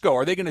Francisco.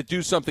 Are they going to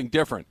do something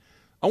different?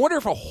 I wonder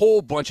if a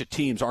whole bunch of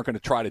teams aren't going to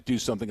try to do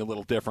something a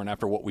little different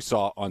after what we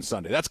saw on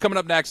Sunday. That's coming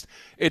up next.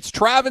 It's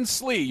Trav and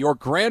Slee, your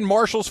Grand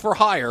Marshals for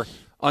hire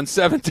on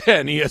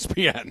 710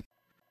 ESPN.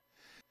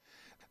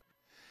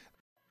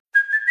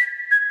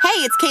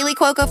 Hey, it's Kaylee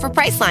Cuoco for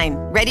Priceline.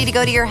 Ready to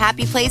go to your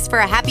happy place for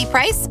a happy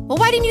price? Well,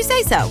 why didn't you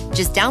say so?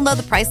 Just download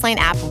the Priceline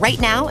app right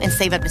now and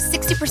save up to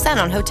 60%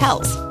 on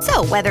hotels.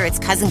 So whether it's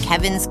Cousin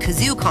Kevin's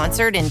Kazoo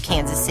Concert in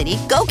Kansas City,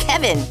 go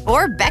Kevin,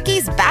 or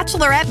Becky's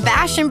Bachelorette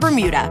Bash in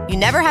Bermuda, you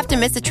never have to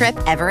miss a trip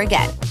ever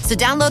again. So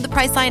download the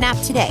Priceline app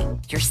today.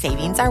 Your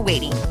savings are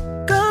waiting.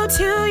 Go to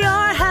your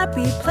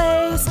happy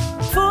place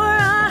for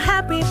a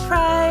happy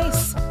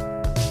price.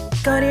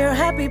 Go to your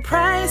happy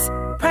price,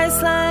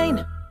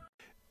 Priceline.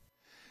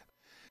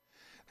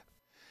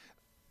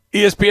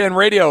 ESPN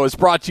Radio is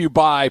brought to you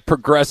by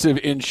Progressive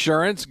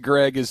Insurance.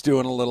 Greg is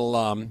doing a little,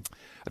 I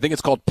think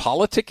it's called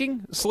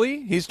politicking,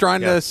 Slee. He's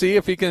trying to see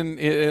if he can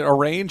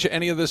arrange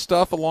any of this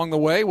stuff along the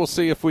way. We'll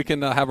see if we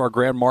can have our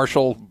Grand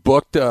Marshal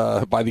booked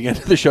by the end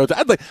of the show.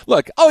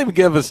 Look, I'll even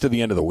give us to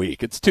the end of the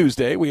week. It's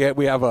Tuesday. We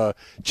have a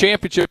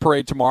championship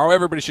parade tomorrow.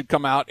 Everybody should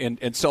come out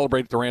and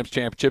celebrate the Rams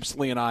championship.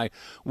 Slee and I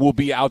will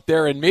be out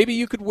there. And maybe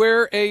you could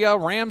wear a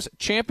Rams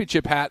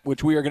championship hat,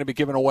 which we are going to be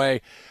giving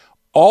away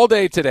all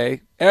day today,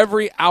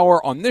 every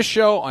hour on this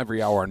show,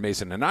 every hour on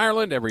Mason and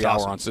Ireland, every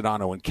hour on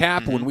Sedano and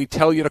Cap. Mm-hmm. When we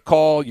tell you to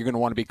call, you're going to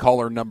want to be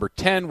caller number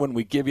 10 when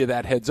we give you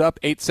that heads up,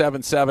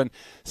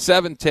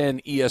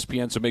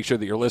 877-710-ESPN. So make sure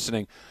that you're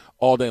listening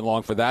all day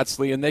long for that,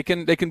 Slee. And they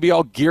can be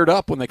all geared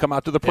up when they come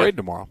out to the parade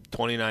tomorrow.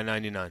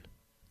 $29.99.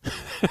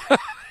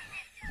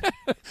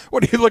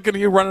 What are you looking at?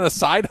 You running a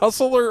side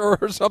hustle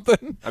or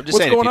something? I'm just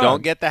saying, if you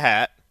don't get the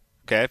hat,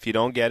 okay, if you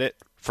don't get it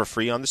for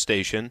free on the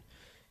station,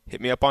 hit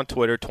me up on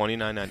Twitter,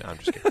 $29.99. I'm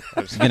just kidding.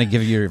 You're going to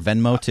give you your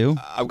Venmo, too?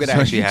 I'm going to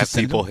actually have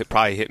people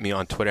probably hit me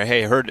on Twitter.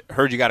 Hey, heard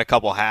you got a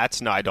couple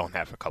hats. No, I don't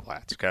have a couple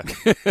hats, okay?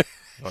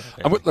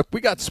 Look, we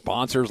got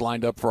sponsors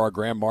lined up for our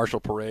Grand Marshal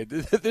Parade.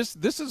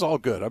 This is all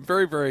good. I'm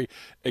very, very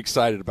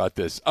excited about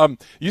this.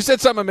 You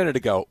said something a minute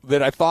ago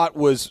that I thought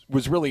was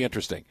really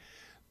interesting.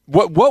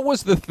 What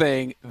was the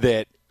thing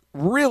that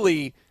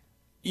really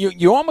 –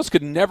 You almost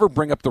could never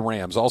bring up the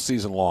Rams all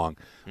season long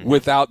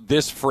without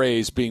this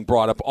phrase being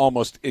brought up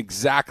almost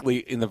exactly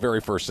in the very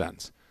first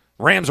sentence.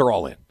 Rams are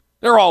all in.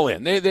 They're all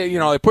in.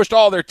 They pushed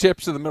all their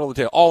tips to the middle of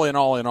the table. All in,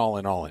 all in, all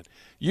in, all in.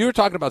 You're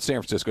talking about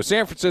San Francisco.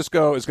 San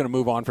Francisco is going to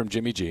move on from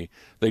Jimmy G.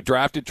 They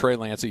drafted Trey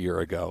Lance a year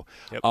ago.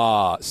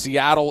 Yep.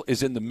 Seattle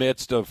is in the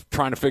midst of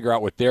trying to figure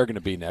out what they're going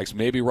to be next.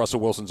 Maybe Russell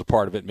Wilson's a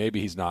part of it.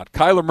 Maybe he's not.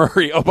 Kyler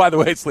Murray. Oh, by the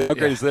way, how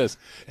great is this?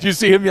 Did you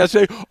see him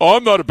yesterday? Oh,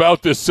 I'm not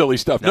about this silly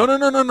stuff.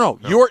 No.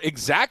 You're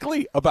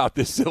exactly about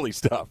this silly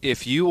stuff.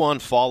 If you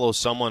unfollow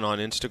someone on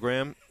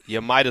Instagram, you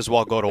might as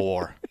well go to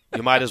war.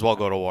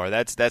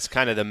 That's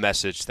kind of the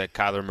message that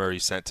Kyler Murray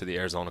sent to the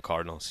Arizona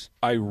Cardinals.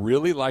 I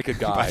really like a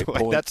guy. By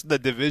the way, that's the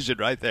division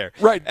right there.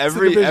 Right.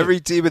 Every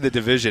team in the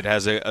division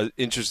has an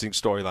interesting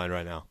storyline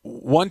right now.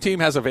 One team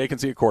has a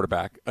vacancy at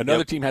quarterback.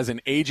 Another team has an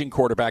aging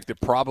quarterback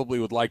that probably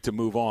would like to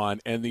move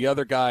on, and the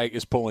other guy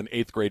is pulling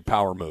 8th grade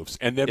power moves.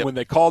 And then when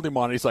they called him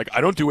on, he's like,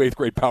 I don't do 8th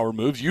grade power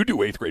moves. You do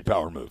 8th grade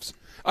power moves.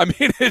 I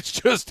mean, it's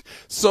just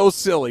so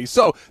silly.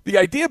 So the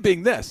idea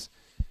being this,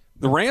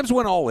 the Rams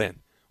went all in.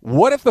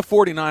 What if the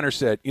 49ers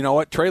said, you know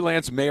what, Trey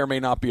Lance may or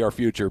may not be our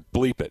future,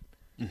 bleep it.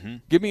 Mm-hmm.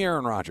 Give me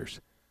Aaron Rodgers.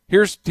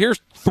 Here's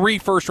 3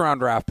 first-round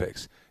draft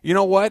picks. You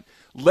know what?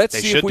 Let's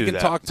see if we can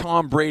talk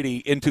Tom Brady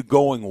into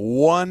going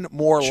one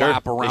more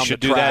lap around the track. They should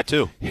do that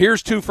too.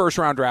 Here's 2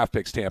 first-round draft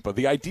picks, Tampa.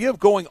 The idea of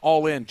going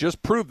all in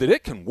just proved that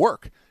it can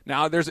work.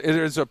 Now,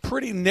 there's a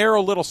pretty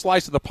narrow little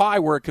slice of the pie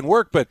where it can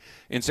work, but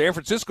in San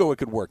Francisco it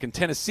could work. In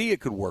Tennessee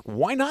it could work.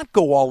 Why not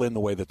go all in the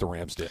way that the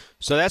Rams did?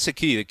 So that's the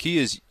key. The key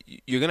is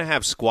you're going to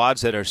have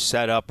squads that are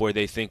set up where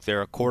they think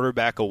they're a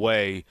quarterback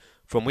away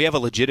from we have a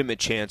legitimate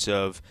chance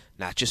of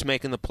not just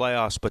making the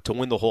playoffs, but to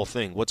win the whole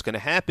thing. What's going to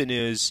happen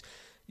is,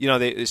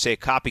 they say a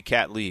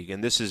copycat league,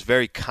 and this is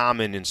very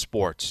common in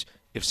sports.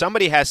 If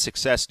somebody has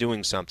success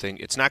doing something,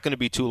 it's not going to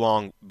be too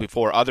long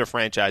before other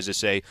franchises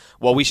say,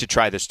 well, we should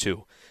try this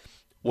too.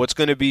 What's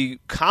going to be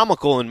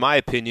comical, in my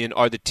opinion,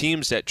 are the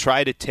teams that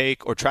try to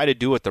take or try to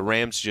do what the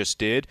Rams just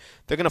did.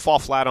 They're going to fall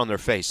flat on their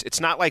face. It's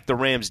not like the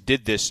Rams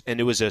did this and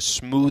it was a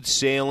smooth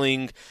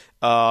sailing.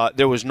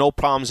 There was no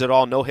problems at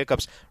all, no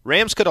hiccups.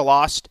 Rams could have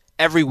lost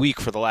every week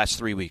for the last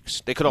 3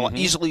 weeks. They could have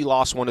easily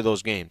lost one of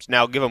those games.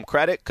 Now, give them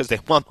credit because they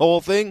won the whole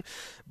thing,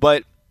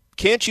 but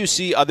can't you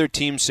see other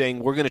teams saying,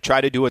 we're going to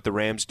try to do what the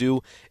Rams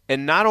do,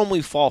 and not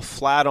only fall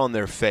flat on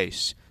their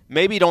face,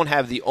 maybe don't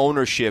have the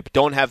ownership,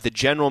 don't have the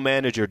general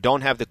manager,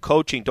 don't have the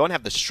coaching, don't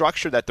have the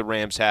structure that the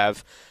Rams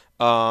have,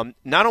 not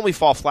only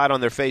fall flat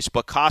on their face,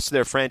 but cost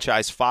their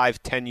franchise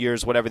 5, 10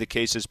 years, whatever the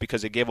case is,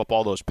 because they gave up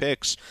all those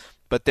picks.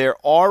 But there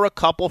are a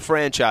couple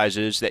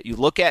franchises that you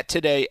look at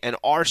today and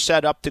are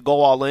set up to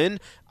go all in.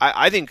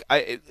 I think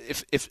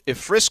if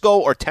Frisco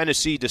or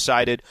Tennessee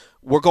decided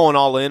we're going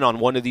all in on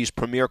one of these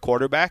premier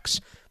quarterbacks,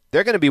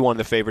 they're going to be one of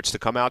the favorites to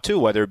come out too,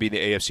 whether it be the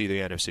AFC or the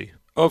NFC.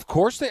 Of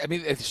course,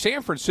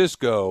 San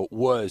Francisco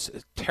was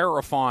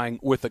terrifying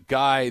with a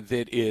guy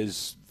that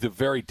is the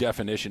very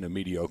definition of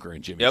mediocre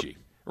in Jimmy G.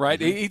 Right?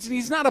 Mm-hmm.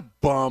 He's not a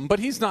bum, but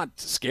he's not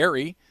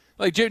scary.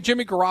 Like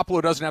Jimmy Garoppolo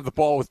doesn't have the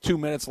ball with 2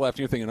 minutes left, and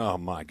you're thinking, oh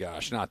my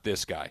gosh, not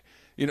this guy.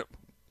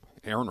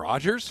 Aaron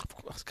Rodgers,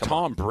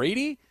 Tom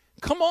Brady,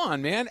 come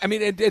on, man. I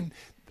mean,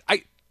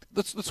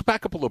 let's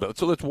back up a little bit.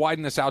 So let's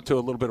widen this out to a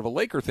little bit of a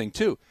Laker thing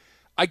too.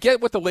 I get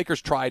what the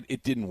Lakers tried;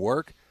 it didn't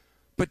work,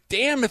 but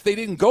damn if they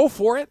didn't go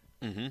for it.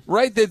 Mm-hmm.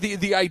 Right?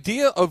 The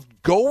idea of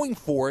going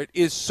for it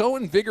is so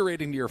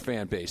invigorating to your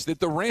fan base that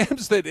the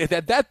Rams,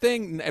 that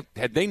thing,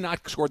 had they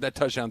not scored that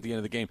touchdown at the end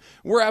of the game,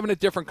 we're having a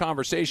different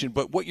conversation.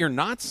 But what you're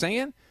not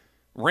saying,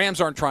 Rams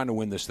aren't trying to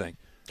win this thing.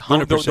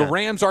 100%. The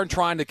Rams aren't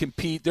trying to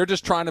compete. They're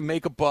just trying to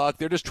make a buck.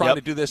 They're just trying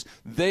to do this.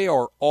 They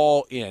are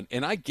all in.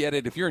 And I get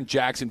it. If you're in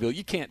Jacksonville,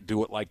 you can't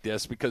do it like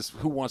this because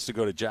who wants to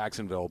go to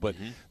Jacksonville? But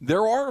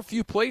there are a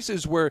few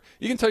places where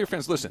you can tell your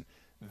fans, listen,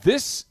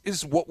 this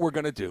is what we're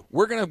going to do.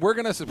 We're going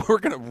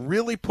to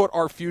really put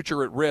our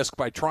future at risk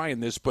by trying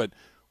this, but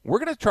we're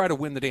going to try to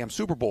win the damn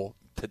Super Bowl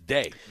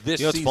today.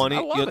 This season. Funny? I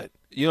love it.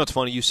 You know what's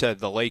funny? You said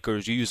the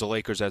Lakers. You use the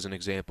Lakers as an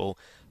example.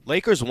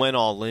 Lakers went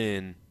all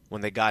in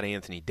when they got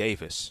Anthony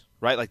Davis,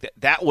 right? Like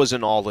that was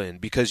an all in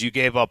because you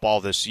gave up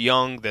all this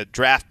the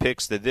draft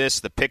picks,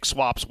 the pick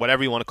swaps,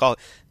 whatever you want to call it.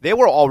 They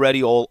were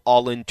already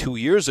all in 2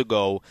 years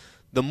ago.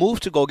 The move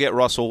to go get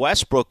Russell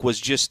Westbrook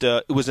was just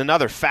it was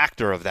another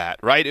factor of that,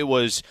 right? It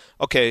was,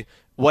 okay,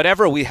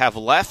 whatever we have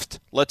left,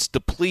 let's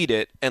deplete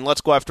it, and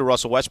let's go after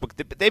Russell Westbrook.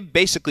 They've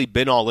basically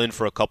been all in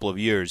for a couple of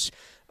years.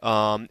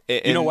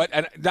 You know what?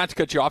 And not to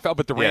cut you off, Al,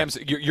 but the Rams,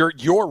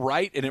 you're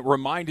right, and it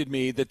reminded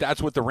me that's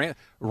what the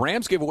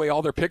Rams gave away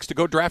all their picks to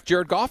go draft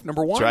Jared Goff,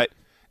 number one. That's right.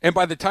 And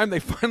by the time they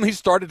finally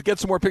started to get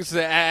some more picks,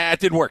 they said,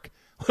 it didn't work.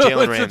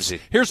 Jalen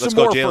Ramsey. Here's some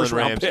more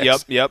first-round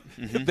picks. Yep.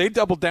 Mm-hmm. They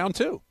doubled down,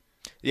 too.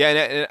 Yeah,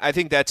 and I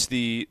think that's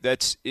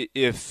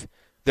if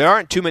there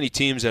aren't too many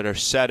teams that are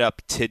set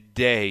up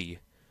today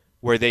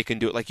where they can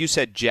do it. Like you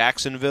said,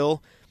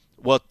 Jacksonville.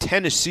 Well,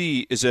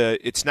 Tennessee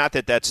it's not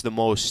that that's the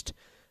most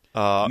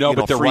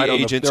but free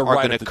agents are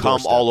going to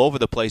come all over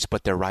the place,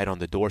 but they're right on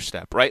the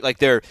doorstep, right? Like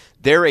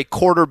they're a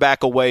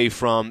quarterback away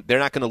from. They're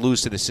not going to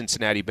lose to the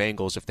Cincinnati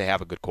Bengals if they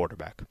have a good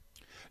quarterback.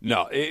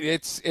 No,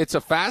 it's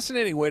a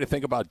fascinating way to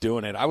think about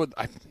doing it.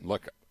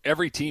 Look.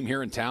 Every team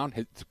here in town,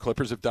 the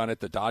Clippers have done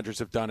it, the Dodgers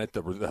have done it,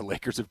 the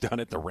Lakers have done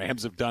it, the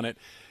Rams have done it.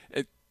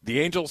 The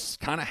Angels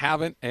kind of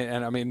haven't,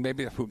 and I mean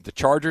maybe the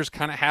Chargers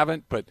kind of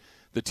haven't, but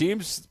the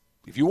teams,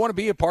 if you want to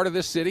be a part of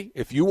this city,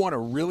 if you want to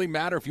really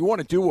matter, if you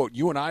want to do what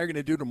you and I are going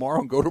to do tomorrow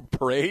and go to a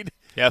parade,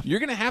 you're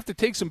going to have to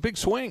take some big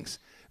swings.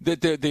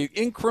 The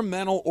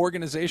incremental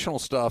organizational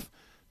stuff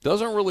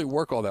doesn't really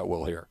work all that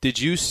well here. Did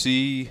you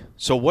see –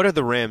 so what are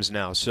the Rams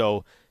now?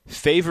 So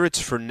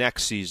favorites for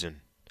next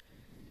season.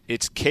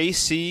 It's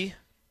KC,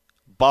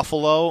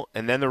 Buffalo,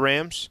 and then the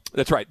Rams.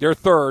 That's right. They're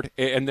third,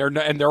 and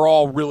they're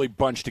all really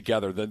bunched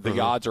together.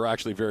 The odds are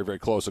actually very, very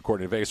close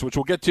according to Vegas, which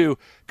we'll get to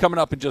coming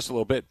up in just a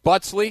little bit.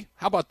 Butsley,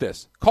 how about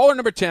this? Caller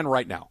number 10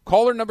 right now.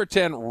 Caller number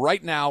 10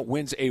 right now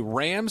wins a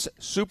Rams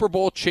Super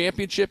Bowl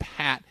championship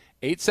hat.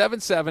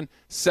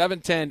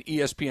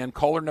 877-710-ESPN.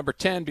 Caller number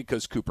 10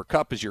 because Cooper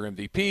Kupp is your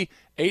MVP.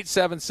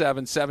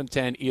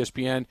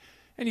 877-710-ESPN.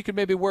 And you can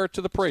maybe wear it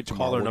to the parade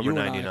tomorrow. Caller number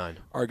 99.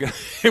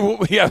 We'll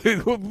make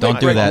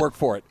Greg work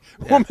for it.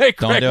 Yeah. We'll make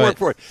Greg work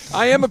for it.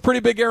 I am a pretty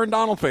big Aaron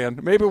Donald fan.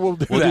 Maybe we'll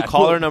do that. We'll do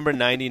caller number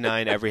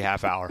 99 every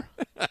half hour.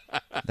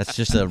 That's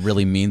just a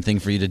really mean thing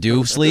for you to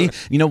do, Slee.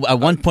 You know, at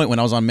one point when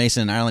I was on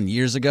Mason Island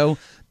years ago,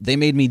 they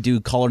made me do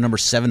caller number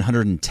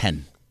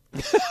 710.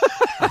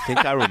 I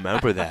think I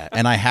remember that.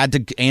 And I had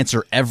to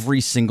answer every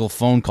single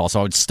phone call.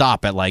 So I would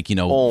stop at like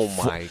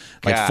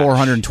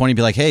 420 and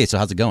be like, hey, so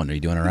how's it going? Are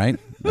you doing all right?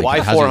 Like,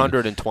 why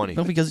 420?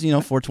 Well, because,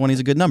 420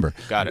 is a good number.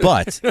 Got it.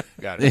 But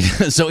Got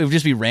it. So it would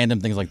just be random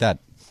things like that.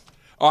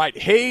 All right.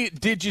 Hey,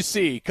 did you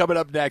see? Coming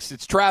up next,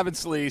 it's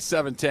Travis Lee,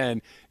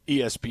 710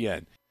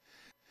 ESPN.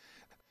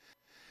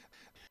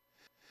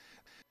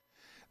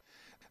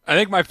 I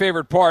think my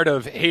favorite part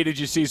of Hey Did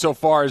You See so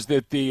far is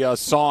that the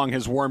song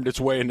has wormed its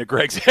way into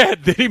Greg's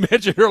head that he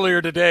mentioned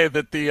earlier today,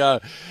 that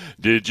the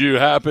Did You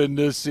Happen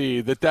to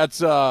See, that's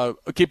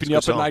keeping you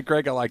up at night,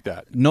 Greg? I like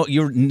that. No,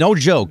 you're no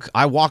joke.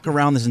 I walk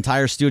around this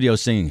entire studio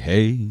singing,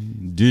 Hey,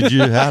 did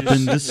you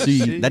happen to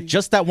see?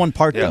 That one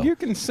part, though. You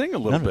can sing a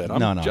little bit.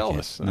 I'm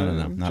jealous.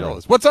 I'm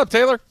jealous. Right. What's up,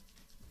 Taylor?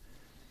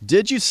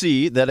 Did you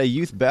see that a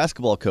youth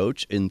basketball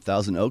coach in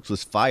Thousand Oaks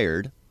was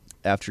fired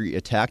after he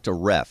attacked a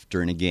ref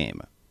during a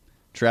game?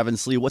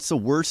 Travis Lee, what's the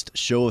worst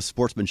show of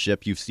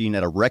sportsmanship you've seen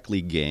at a rec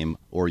league game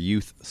or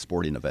youth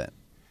sporting event?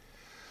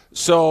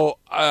 So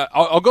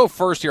I'll go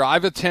first here.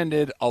 I've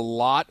attended a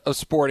lot of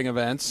sporting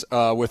events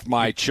with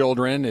my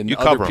children and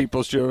other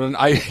people's children.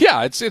 It's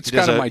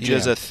kind of my jam. He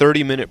does a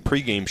 30-minute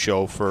pregame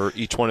show for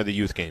each one of the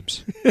youth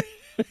games.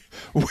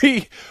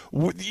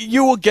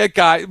 You will get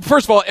guys.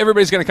 First of all,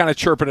 everybody's going to kind of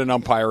chirp at an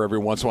umpire every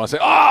once in a while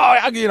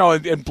and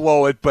say, and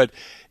blow it, but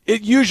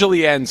it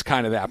usually ends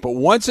kind of that. But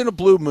once in a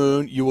blue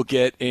moon, you will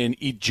get an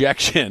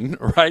ejection,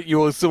 right?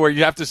 Where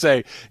you have to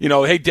say,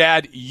 hey,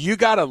 Dad, you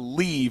got to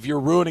leave.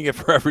 You're ruining it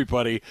for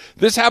everybody.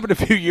 This happened a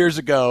few years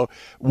ago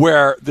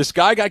where this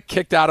guy got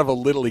kicked out of a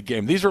Little League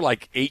game. These are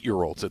like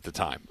 8-year-olds at the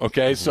time,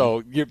 okay? Mm-hmm.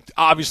 So you're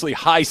obviously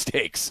high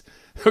stakes.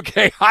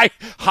 Okay,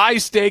 high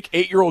stake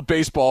 8-year-old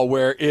baseball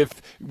where if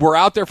we're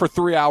out there for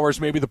 3 hours,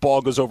 maybe the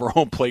ball goes over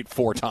home plate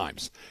 4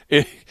 times.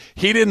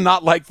 He did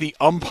not like the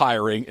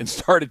umpiring and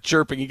started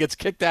chirping. He gets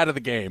kicked out of the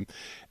game.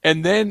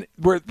 And then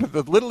where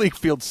the Little League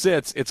field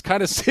sits, it's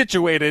kind of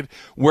situated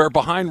where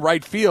behind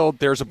right field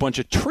there's a bunch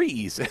of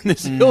trees in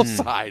this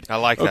hillside. I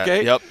like that.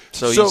 Okay? Yep.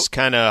 So he's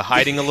kind of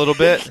hiding a little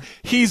bit.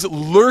 He's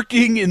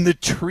lurking in the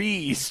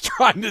trees,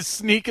 trying to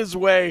sneak his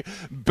way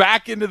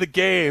back into the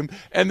game,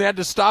 and they had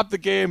to stop the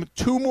game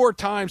 2 more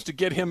times to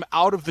get him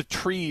out of the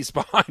trees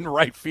behind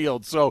right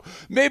field. So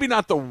maybe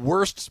not the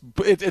worst.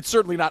 It's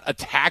certainly not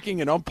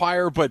attacking an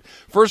umpire, but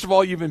first of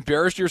all, you've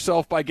embarrassed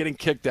yourself by getting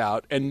kicked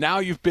out, and now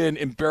you've been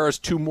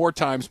embarrassed 2 more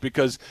times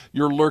because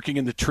you're lurking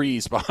in the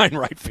trees behind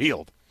right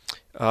field.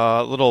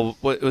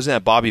 What was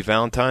that? Bobby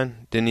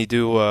Valentine? Didn't he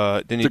do?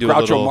 Didn't he do Groucho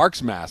a little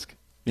Marx mask?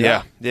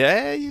 Yeah.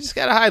 You just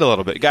gotta hide a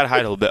little bit. You gotta hide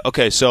a little bit.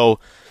 Okay,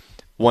 so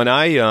when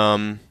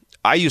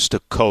I used to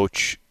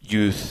coach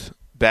youth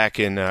back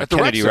in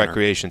Kennedy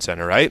Recreation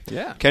Center, right?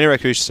 Yeah, Kennedy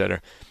Recreation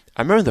Center.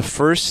 I remember the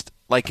first,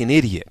 like an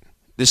idiot.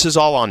 This is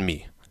all on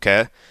me.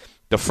 Okay,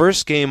 the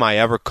first game I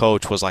ever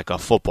coached was like a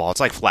football. It's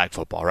like flag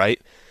football, right?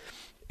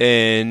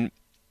 And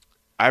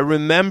I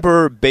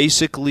remember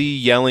basically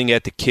yelling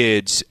at the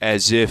kids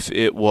as if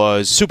it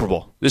was Super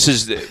Bowl.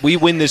 We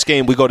win this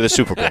game, we go to the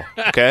Super Bowl,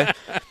 okay?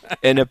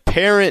 And a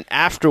parent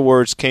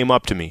afterwards came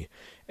up to me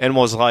and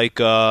was like,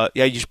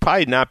 you should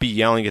probably not be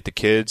yelling at the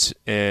kids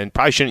and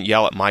probably shouldn't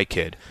yell at my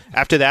kid.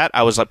 After that,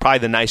 I was like probably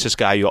the nicest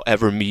guy you'll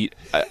ever meet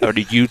or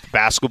the youth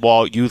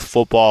basketball, youth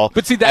football.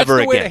 But see, that's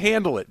the way to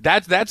handle it.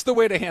 That's the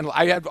way to handle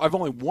it. I've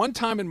only one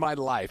time in my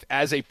life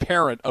as a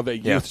parent of a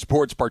youth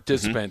sports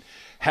participant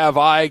have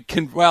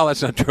well,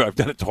 that's not true. I've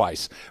done it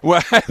twice.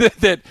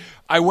 That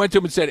I went to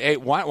him and said, hey,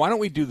 why don't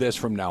we do this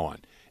from now on?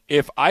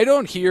 If I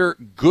don't hear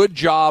good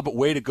job,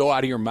 way to go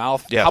out of your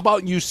mouth, how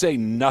about you say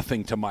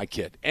nothing to my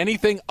kid?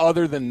 Anything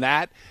other than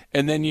that,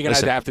 and then you're going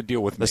to have to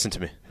deal with me. Listen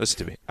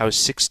to me. I was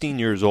 16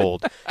 years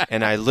old,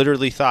 and I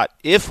literally thought,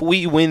 if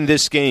we win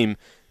this game,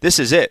 this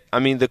is it. I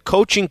mean, the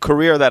coaching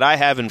career that I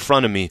have in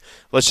front of me,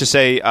 let's just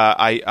say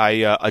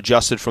I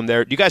adjusted from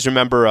there. Do you guys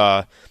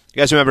remember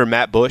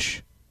Matt Bush?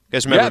 You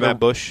guys remember Matt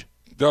Bush?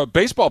 The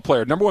baseball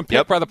player, number 1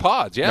 pick by the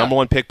Pods, Number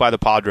 1 pick by the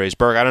Padres.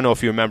 Berg, I don't know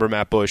if you remember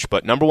Matt Bush,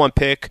 but number 1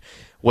 pick,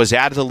 was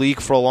out of the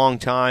league for a long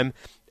time,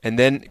 and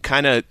then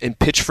kind of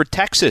pitched for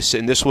Texas.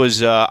 And this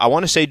was, I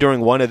want to say,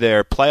 during one of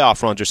their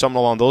playoff runs or something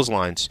along those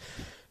lines.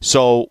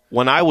 So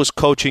when I was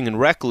coaching in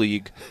rec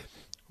league,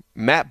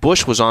 Matt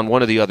Bush was on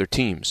one of the other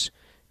teams.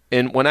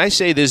 And when I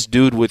say this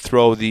dude would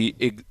throw the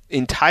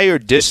entire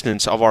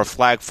distance of our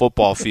flag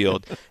football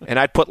field, and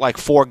I'd put like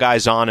 4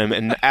 guys on him,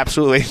 and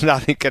absolutely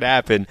nothing could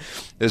happen,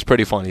 it was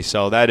pretty funny.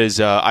 So that is,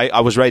 I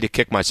was ready to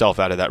kick myself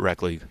out of that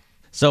rec league.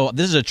 So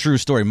this is a true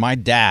story. My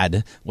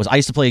dad I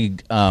used to play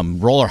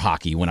roller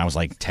hockey when I was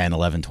like 10,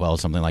 11, 12,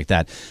 something like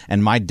that.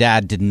 And my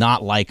dad did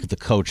not like the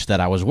coach that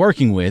I was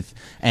working with.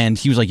 And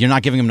he was like, you're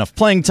not giving him enough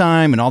playing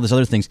time and all these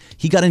other things.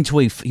 He got into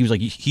he was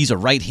like, he's a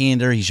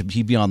right-hander.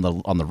 He'd be on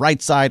the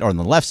right side or on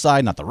the left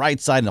side, not the right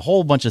side. And a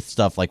whole bunch of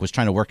stuff, like was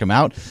trying to work him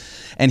out.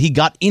 And he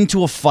got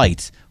into a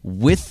fight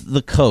with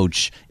the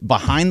coach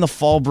behind the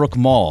Fallbrook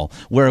Mall,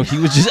 where he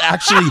was just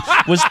actually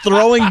was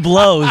throwing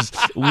blows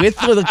with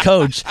the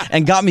coach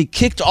and got me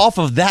kicked off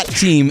of that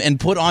team and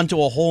put onto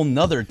a whole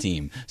nother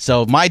team.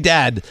 So my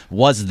dad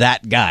was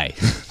that guy.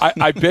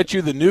 I bet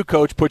you the new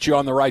coach put you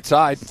on the right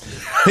side.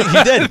 He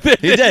did.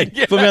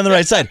 Yeah. Put me on the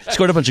right side.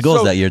 Scored a bunch of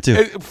goals that year,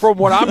 too. From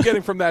what I'm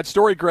getting from that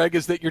story, Greg,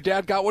 is that your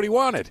dad got what he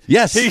wanted.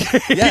 Yes. He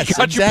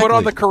got you put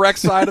on the correct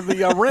side of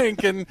the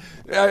rink, and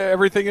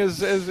everything is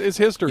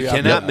history. You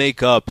cannot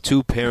make up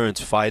two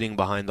parents fighting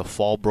behind the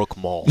Fallbrook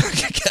Mall.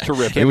 It's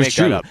terrific. It was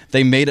true.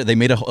 They made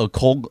a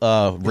cold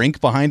rink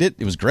behind it.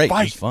 It was great.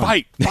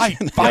 Fight.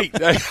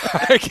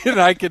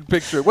 I can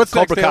picture it. What's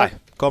Cobra next, Kai?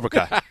 Cobra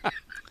Kai.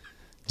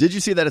 Did you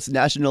see that it's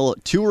National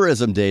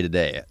Tourism Day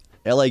today?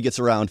 LA gets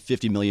around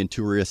 50 million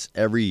tourists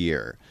every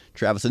year.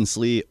 Travis and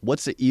Slee,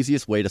 what's the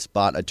easiest way to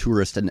spot a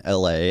tourist in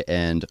LA,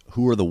 and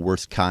who are the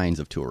worst kinds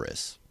of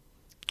tourists?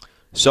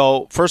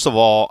 So, first of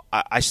all,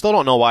 I still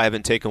don't know why I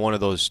haven't taken one of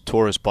those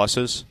tourist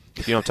buses.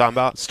 You know what I'm talking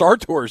about? Star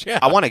Tours, yeah.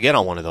 I want to get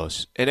on one of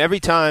those. And every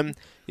time,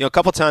 a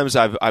couple times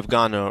I've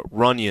gone to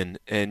Runyon,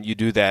 and you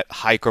do that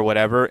hike or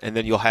whatever, and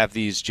then you'll have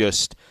these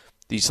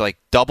like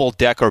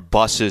double-decker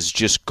buses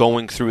just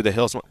going through the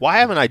hills. Why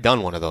haven't I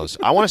done one of those?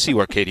 I want to see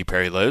where Katy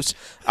Perry lives.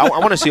 I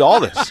want to see all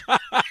this.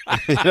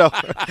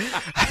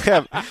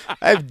 I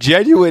have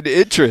genuine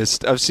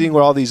interest of seeing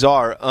where all these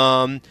are.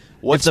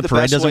 If the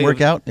parade doesn't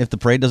work out,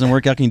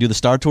 can you do the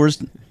Star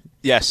Tours?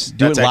 Yes,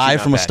 do it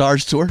live from a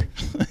Stars tour.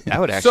 That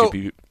would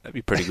actually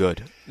be pretty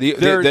good.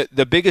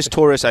 The biggest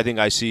tourist I think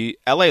I see,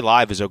 LA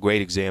Live is a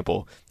great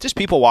example. Just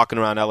people walking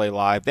around LA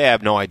Live, they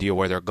have no idea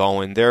where they're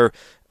going. They're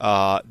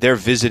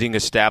visiting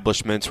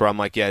establishments where I'm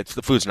like, yeah,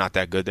 the food's not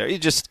that good there.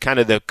 It's just kind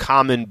of the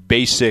common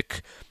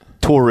basic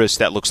tourist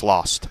that looks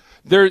lost.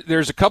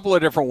 There's a couple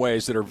of different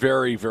ways that are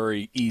very,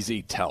 very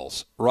easy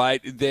tells,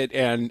 right?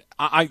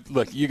 I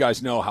look, you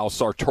guys know how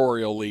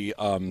sartorially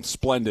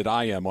splendid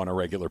I am on a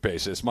regular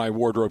basis. My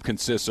wardrobe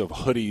consists of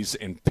hoodies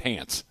and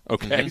pants,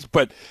 okay? Mm-hmm.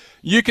 But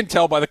you can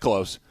tell by the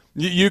clothes.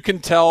 You can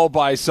tell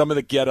by some of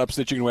the get-ups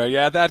that you can wear.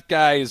 Yeah, that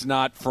guy is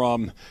not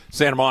from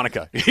Santa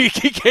Monica. He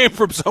came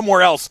from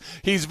somewhere else.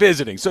 He's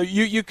visiting. So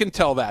you can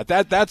tell that.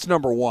 That's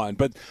number one.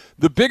 But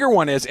the bigger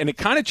one is, and it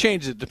kind of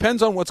changes. It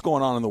depends on what's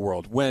going on in the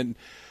world. When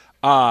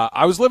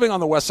I was living on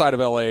the west side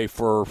of L.A.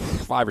 for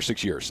 5 or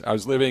 6 years. I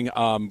was living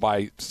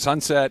by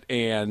Sunset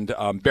and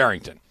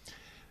Barrington.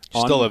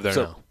 Still live there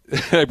now.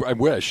 I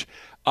wish.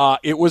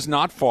 It was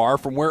not far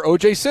from where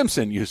O.J.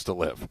 Simpson used to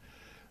live.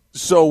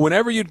 So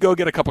whenever you'd go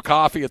get a cup of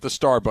coffee at the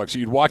Starbucks, or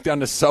you'd walk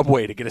down to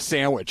Subway to get a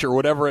sandwich or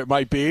whatever it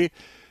might be,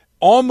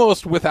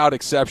 almost without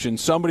exception,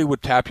 somebody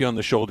would tap you on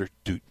the shoulder.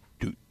 Do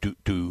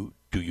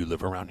you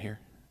live around here?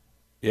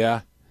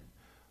 Yeah.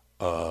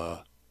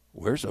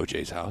 Where's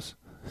OJ's house?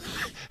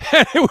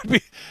 And it would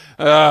be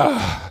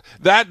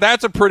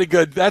that's a pretty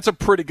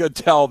good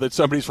tell that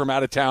somebody's from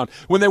out of town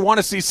when they want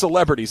to see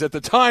celebrities. At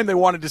the time, they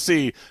wanted to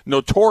see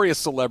notorious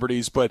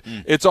celebrities, but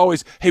it's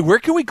always, hey, where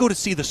can we go to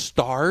see the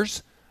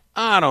stars?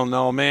 I don't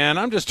know, man.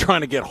 I'm just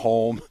trying to get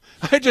home.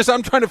 I'm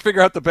trying to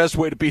figure out the best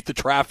way to beat the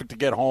traffic to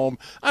get home.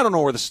 I don't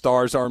know where the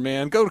stars are,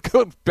 man. Go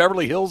to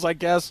Beverly Hills, I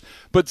guess.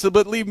 But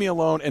leave me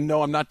alone. And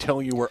no, I'm not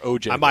telling you where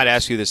OJ is. I might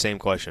ask you the same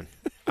question.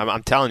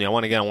 I'm telling you, I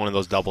want to get on one of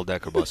those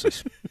double-decker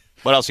buses.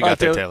 What else you got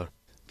there, Taylor?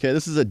 Okay,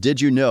 this is a Did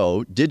You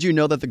Know? Did you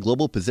know that the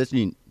global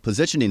positioning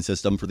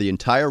system for the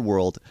entire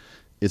world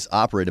is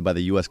operated by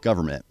the U.S.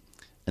 government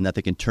and that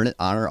they can turn it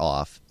on or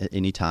off at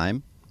any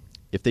time?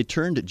 If they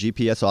turned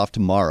GPS off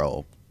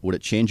tomorrow, would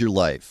it change your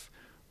life,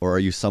 or are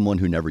you someone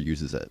who never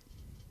uses it?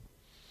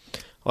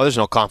 Well, there's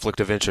no conflict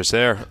of interest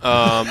there.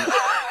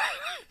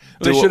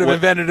 They should have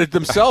invented it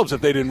themselves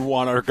if they didn't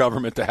want our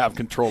government to have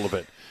control of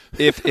it.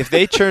 If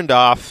they turned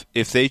off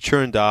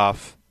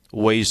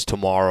Waze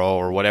tomorrow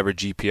or whatever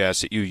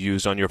GPS that you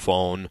use on your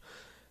phone,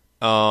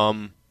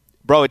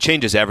 bro, it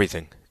changes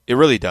everything. It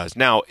really does.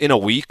 Now, in a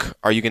week,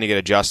 are you going to get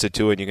adjusted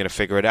to it and you're going to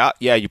figure it out?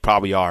 Yeah, you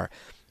probably are.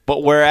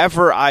 But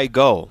wherever I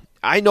go,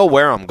 I know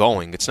where I'm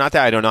going. It's not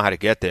that I don't know how to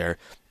get there.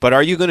 But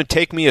are you going to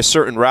take me a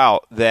certain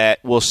route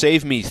that will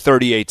save me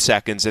 38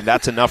 seconds, and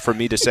that's enough for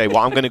me to say, well,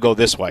 I'm going to go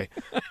this way?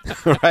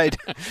 Right?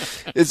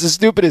 It's the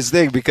stupidest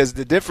thing because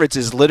the difference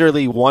is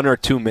literally 1 or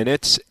 2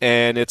 minutes,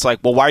 and it's like,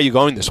 well, why are you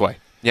going this way?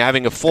 You're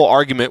having a full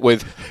argument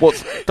with, well,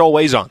 throw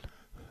Waze on.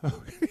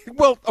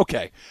 Well,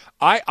 okay.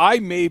 I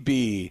may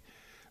be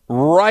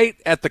right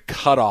at the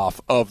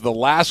cutoff of the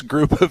last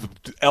group of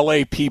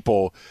L.A.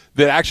 people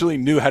that actually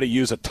knew how to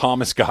use a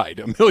Thomas Guide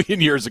a million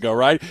years ago,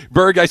 right?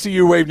 Berg, I see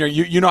you waving there.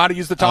 You know how to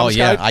use the Thomas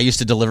Guide? I used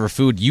to deliver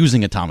food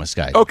using a Thomas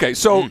Guide. Okay,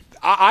 so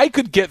I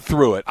could get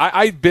through it.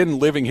 I've been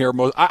living here.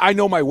 I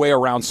know my way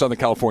around Southern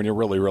California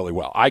really, really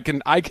well. I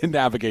can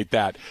navigate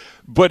that.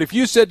 But if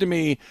you said to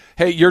me,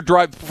 hey, you're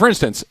driving, for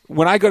instance,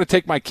 when I go to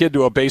take my kid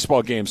to a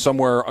baseball game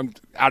somewhere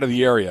out of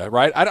the area,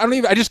 right?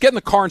 I just get in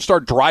the car and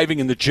start driving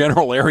in the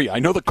general area. I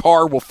know the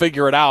car will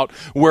figure it out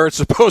where it's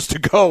supposed to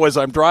go as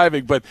I'm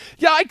driving. But,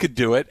 yeah, I could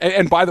do it.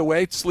 And by the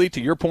way, Slee,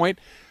 to your point,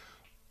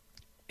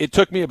 it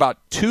took me about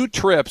 2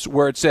 trips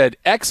where it said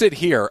exit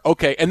here,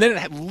 okay, and then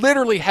it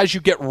literally has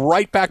you get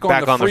right back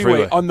on the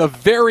freeway on the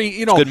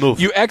very, good move.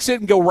 You exit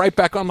and go right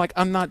back on. I'm like,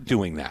 I'm not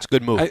doing that. It's a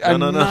good move.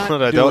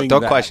 No,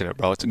 don't question it,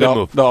 bro. It's a good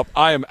move. No,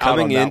 I am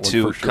coming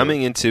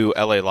into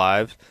LA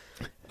Live.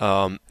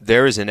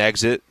 there is an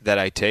exit that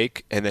I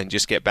take and then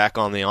just get back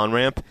on the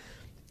on-ramp.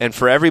 And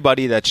for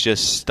everybody that's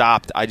just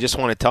stopped, I just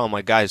want to tell them,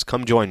 like, guys,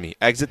 come join me.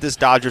 Exit this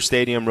Dodger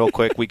Stadium real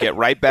quick. We get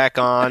right back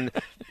on.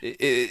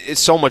 It's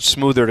so much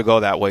smoother to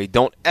go that way.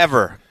 Don't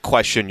ever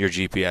question your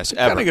GPS,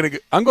 ever.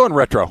 I'm going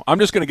retro. I'm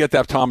just going to get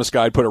that Thomas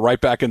guide, put it right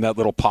back in that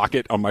little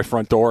pocket on my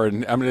front door,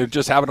 and I'm going to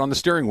just have it on the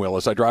steering wheel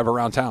as I drive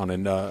around town,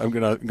 and I'm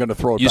going to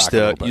throw it back a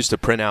little bit. Used to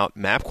print out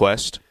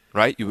MapQuest.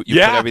 Right? You put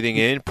everything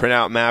in, print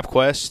out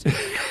MapQuest,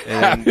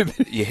 and then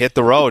you hit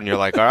the road, and you're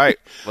like, all right,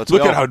 let's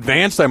Look go. at how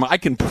advanced I am. I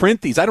can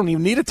print these. I don't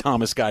even need a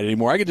Thomas guide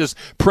anymore. I can just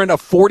print a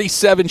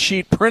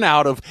 47-sheet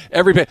printout of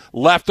every page.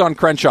 Left on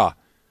Crenshaw,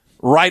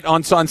 right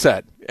on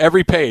Sunset.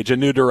 Every page, a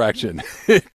new direction.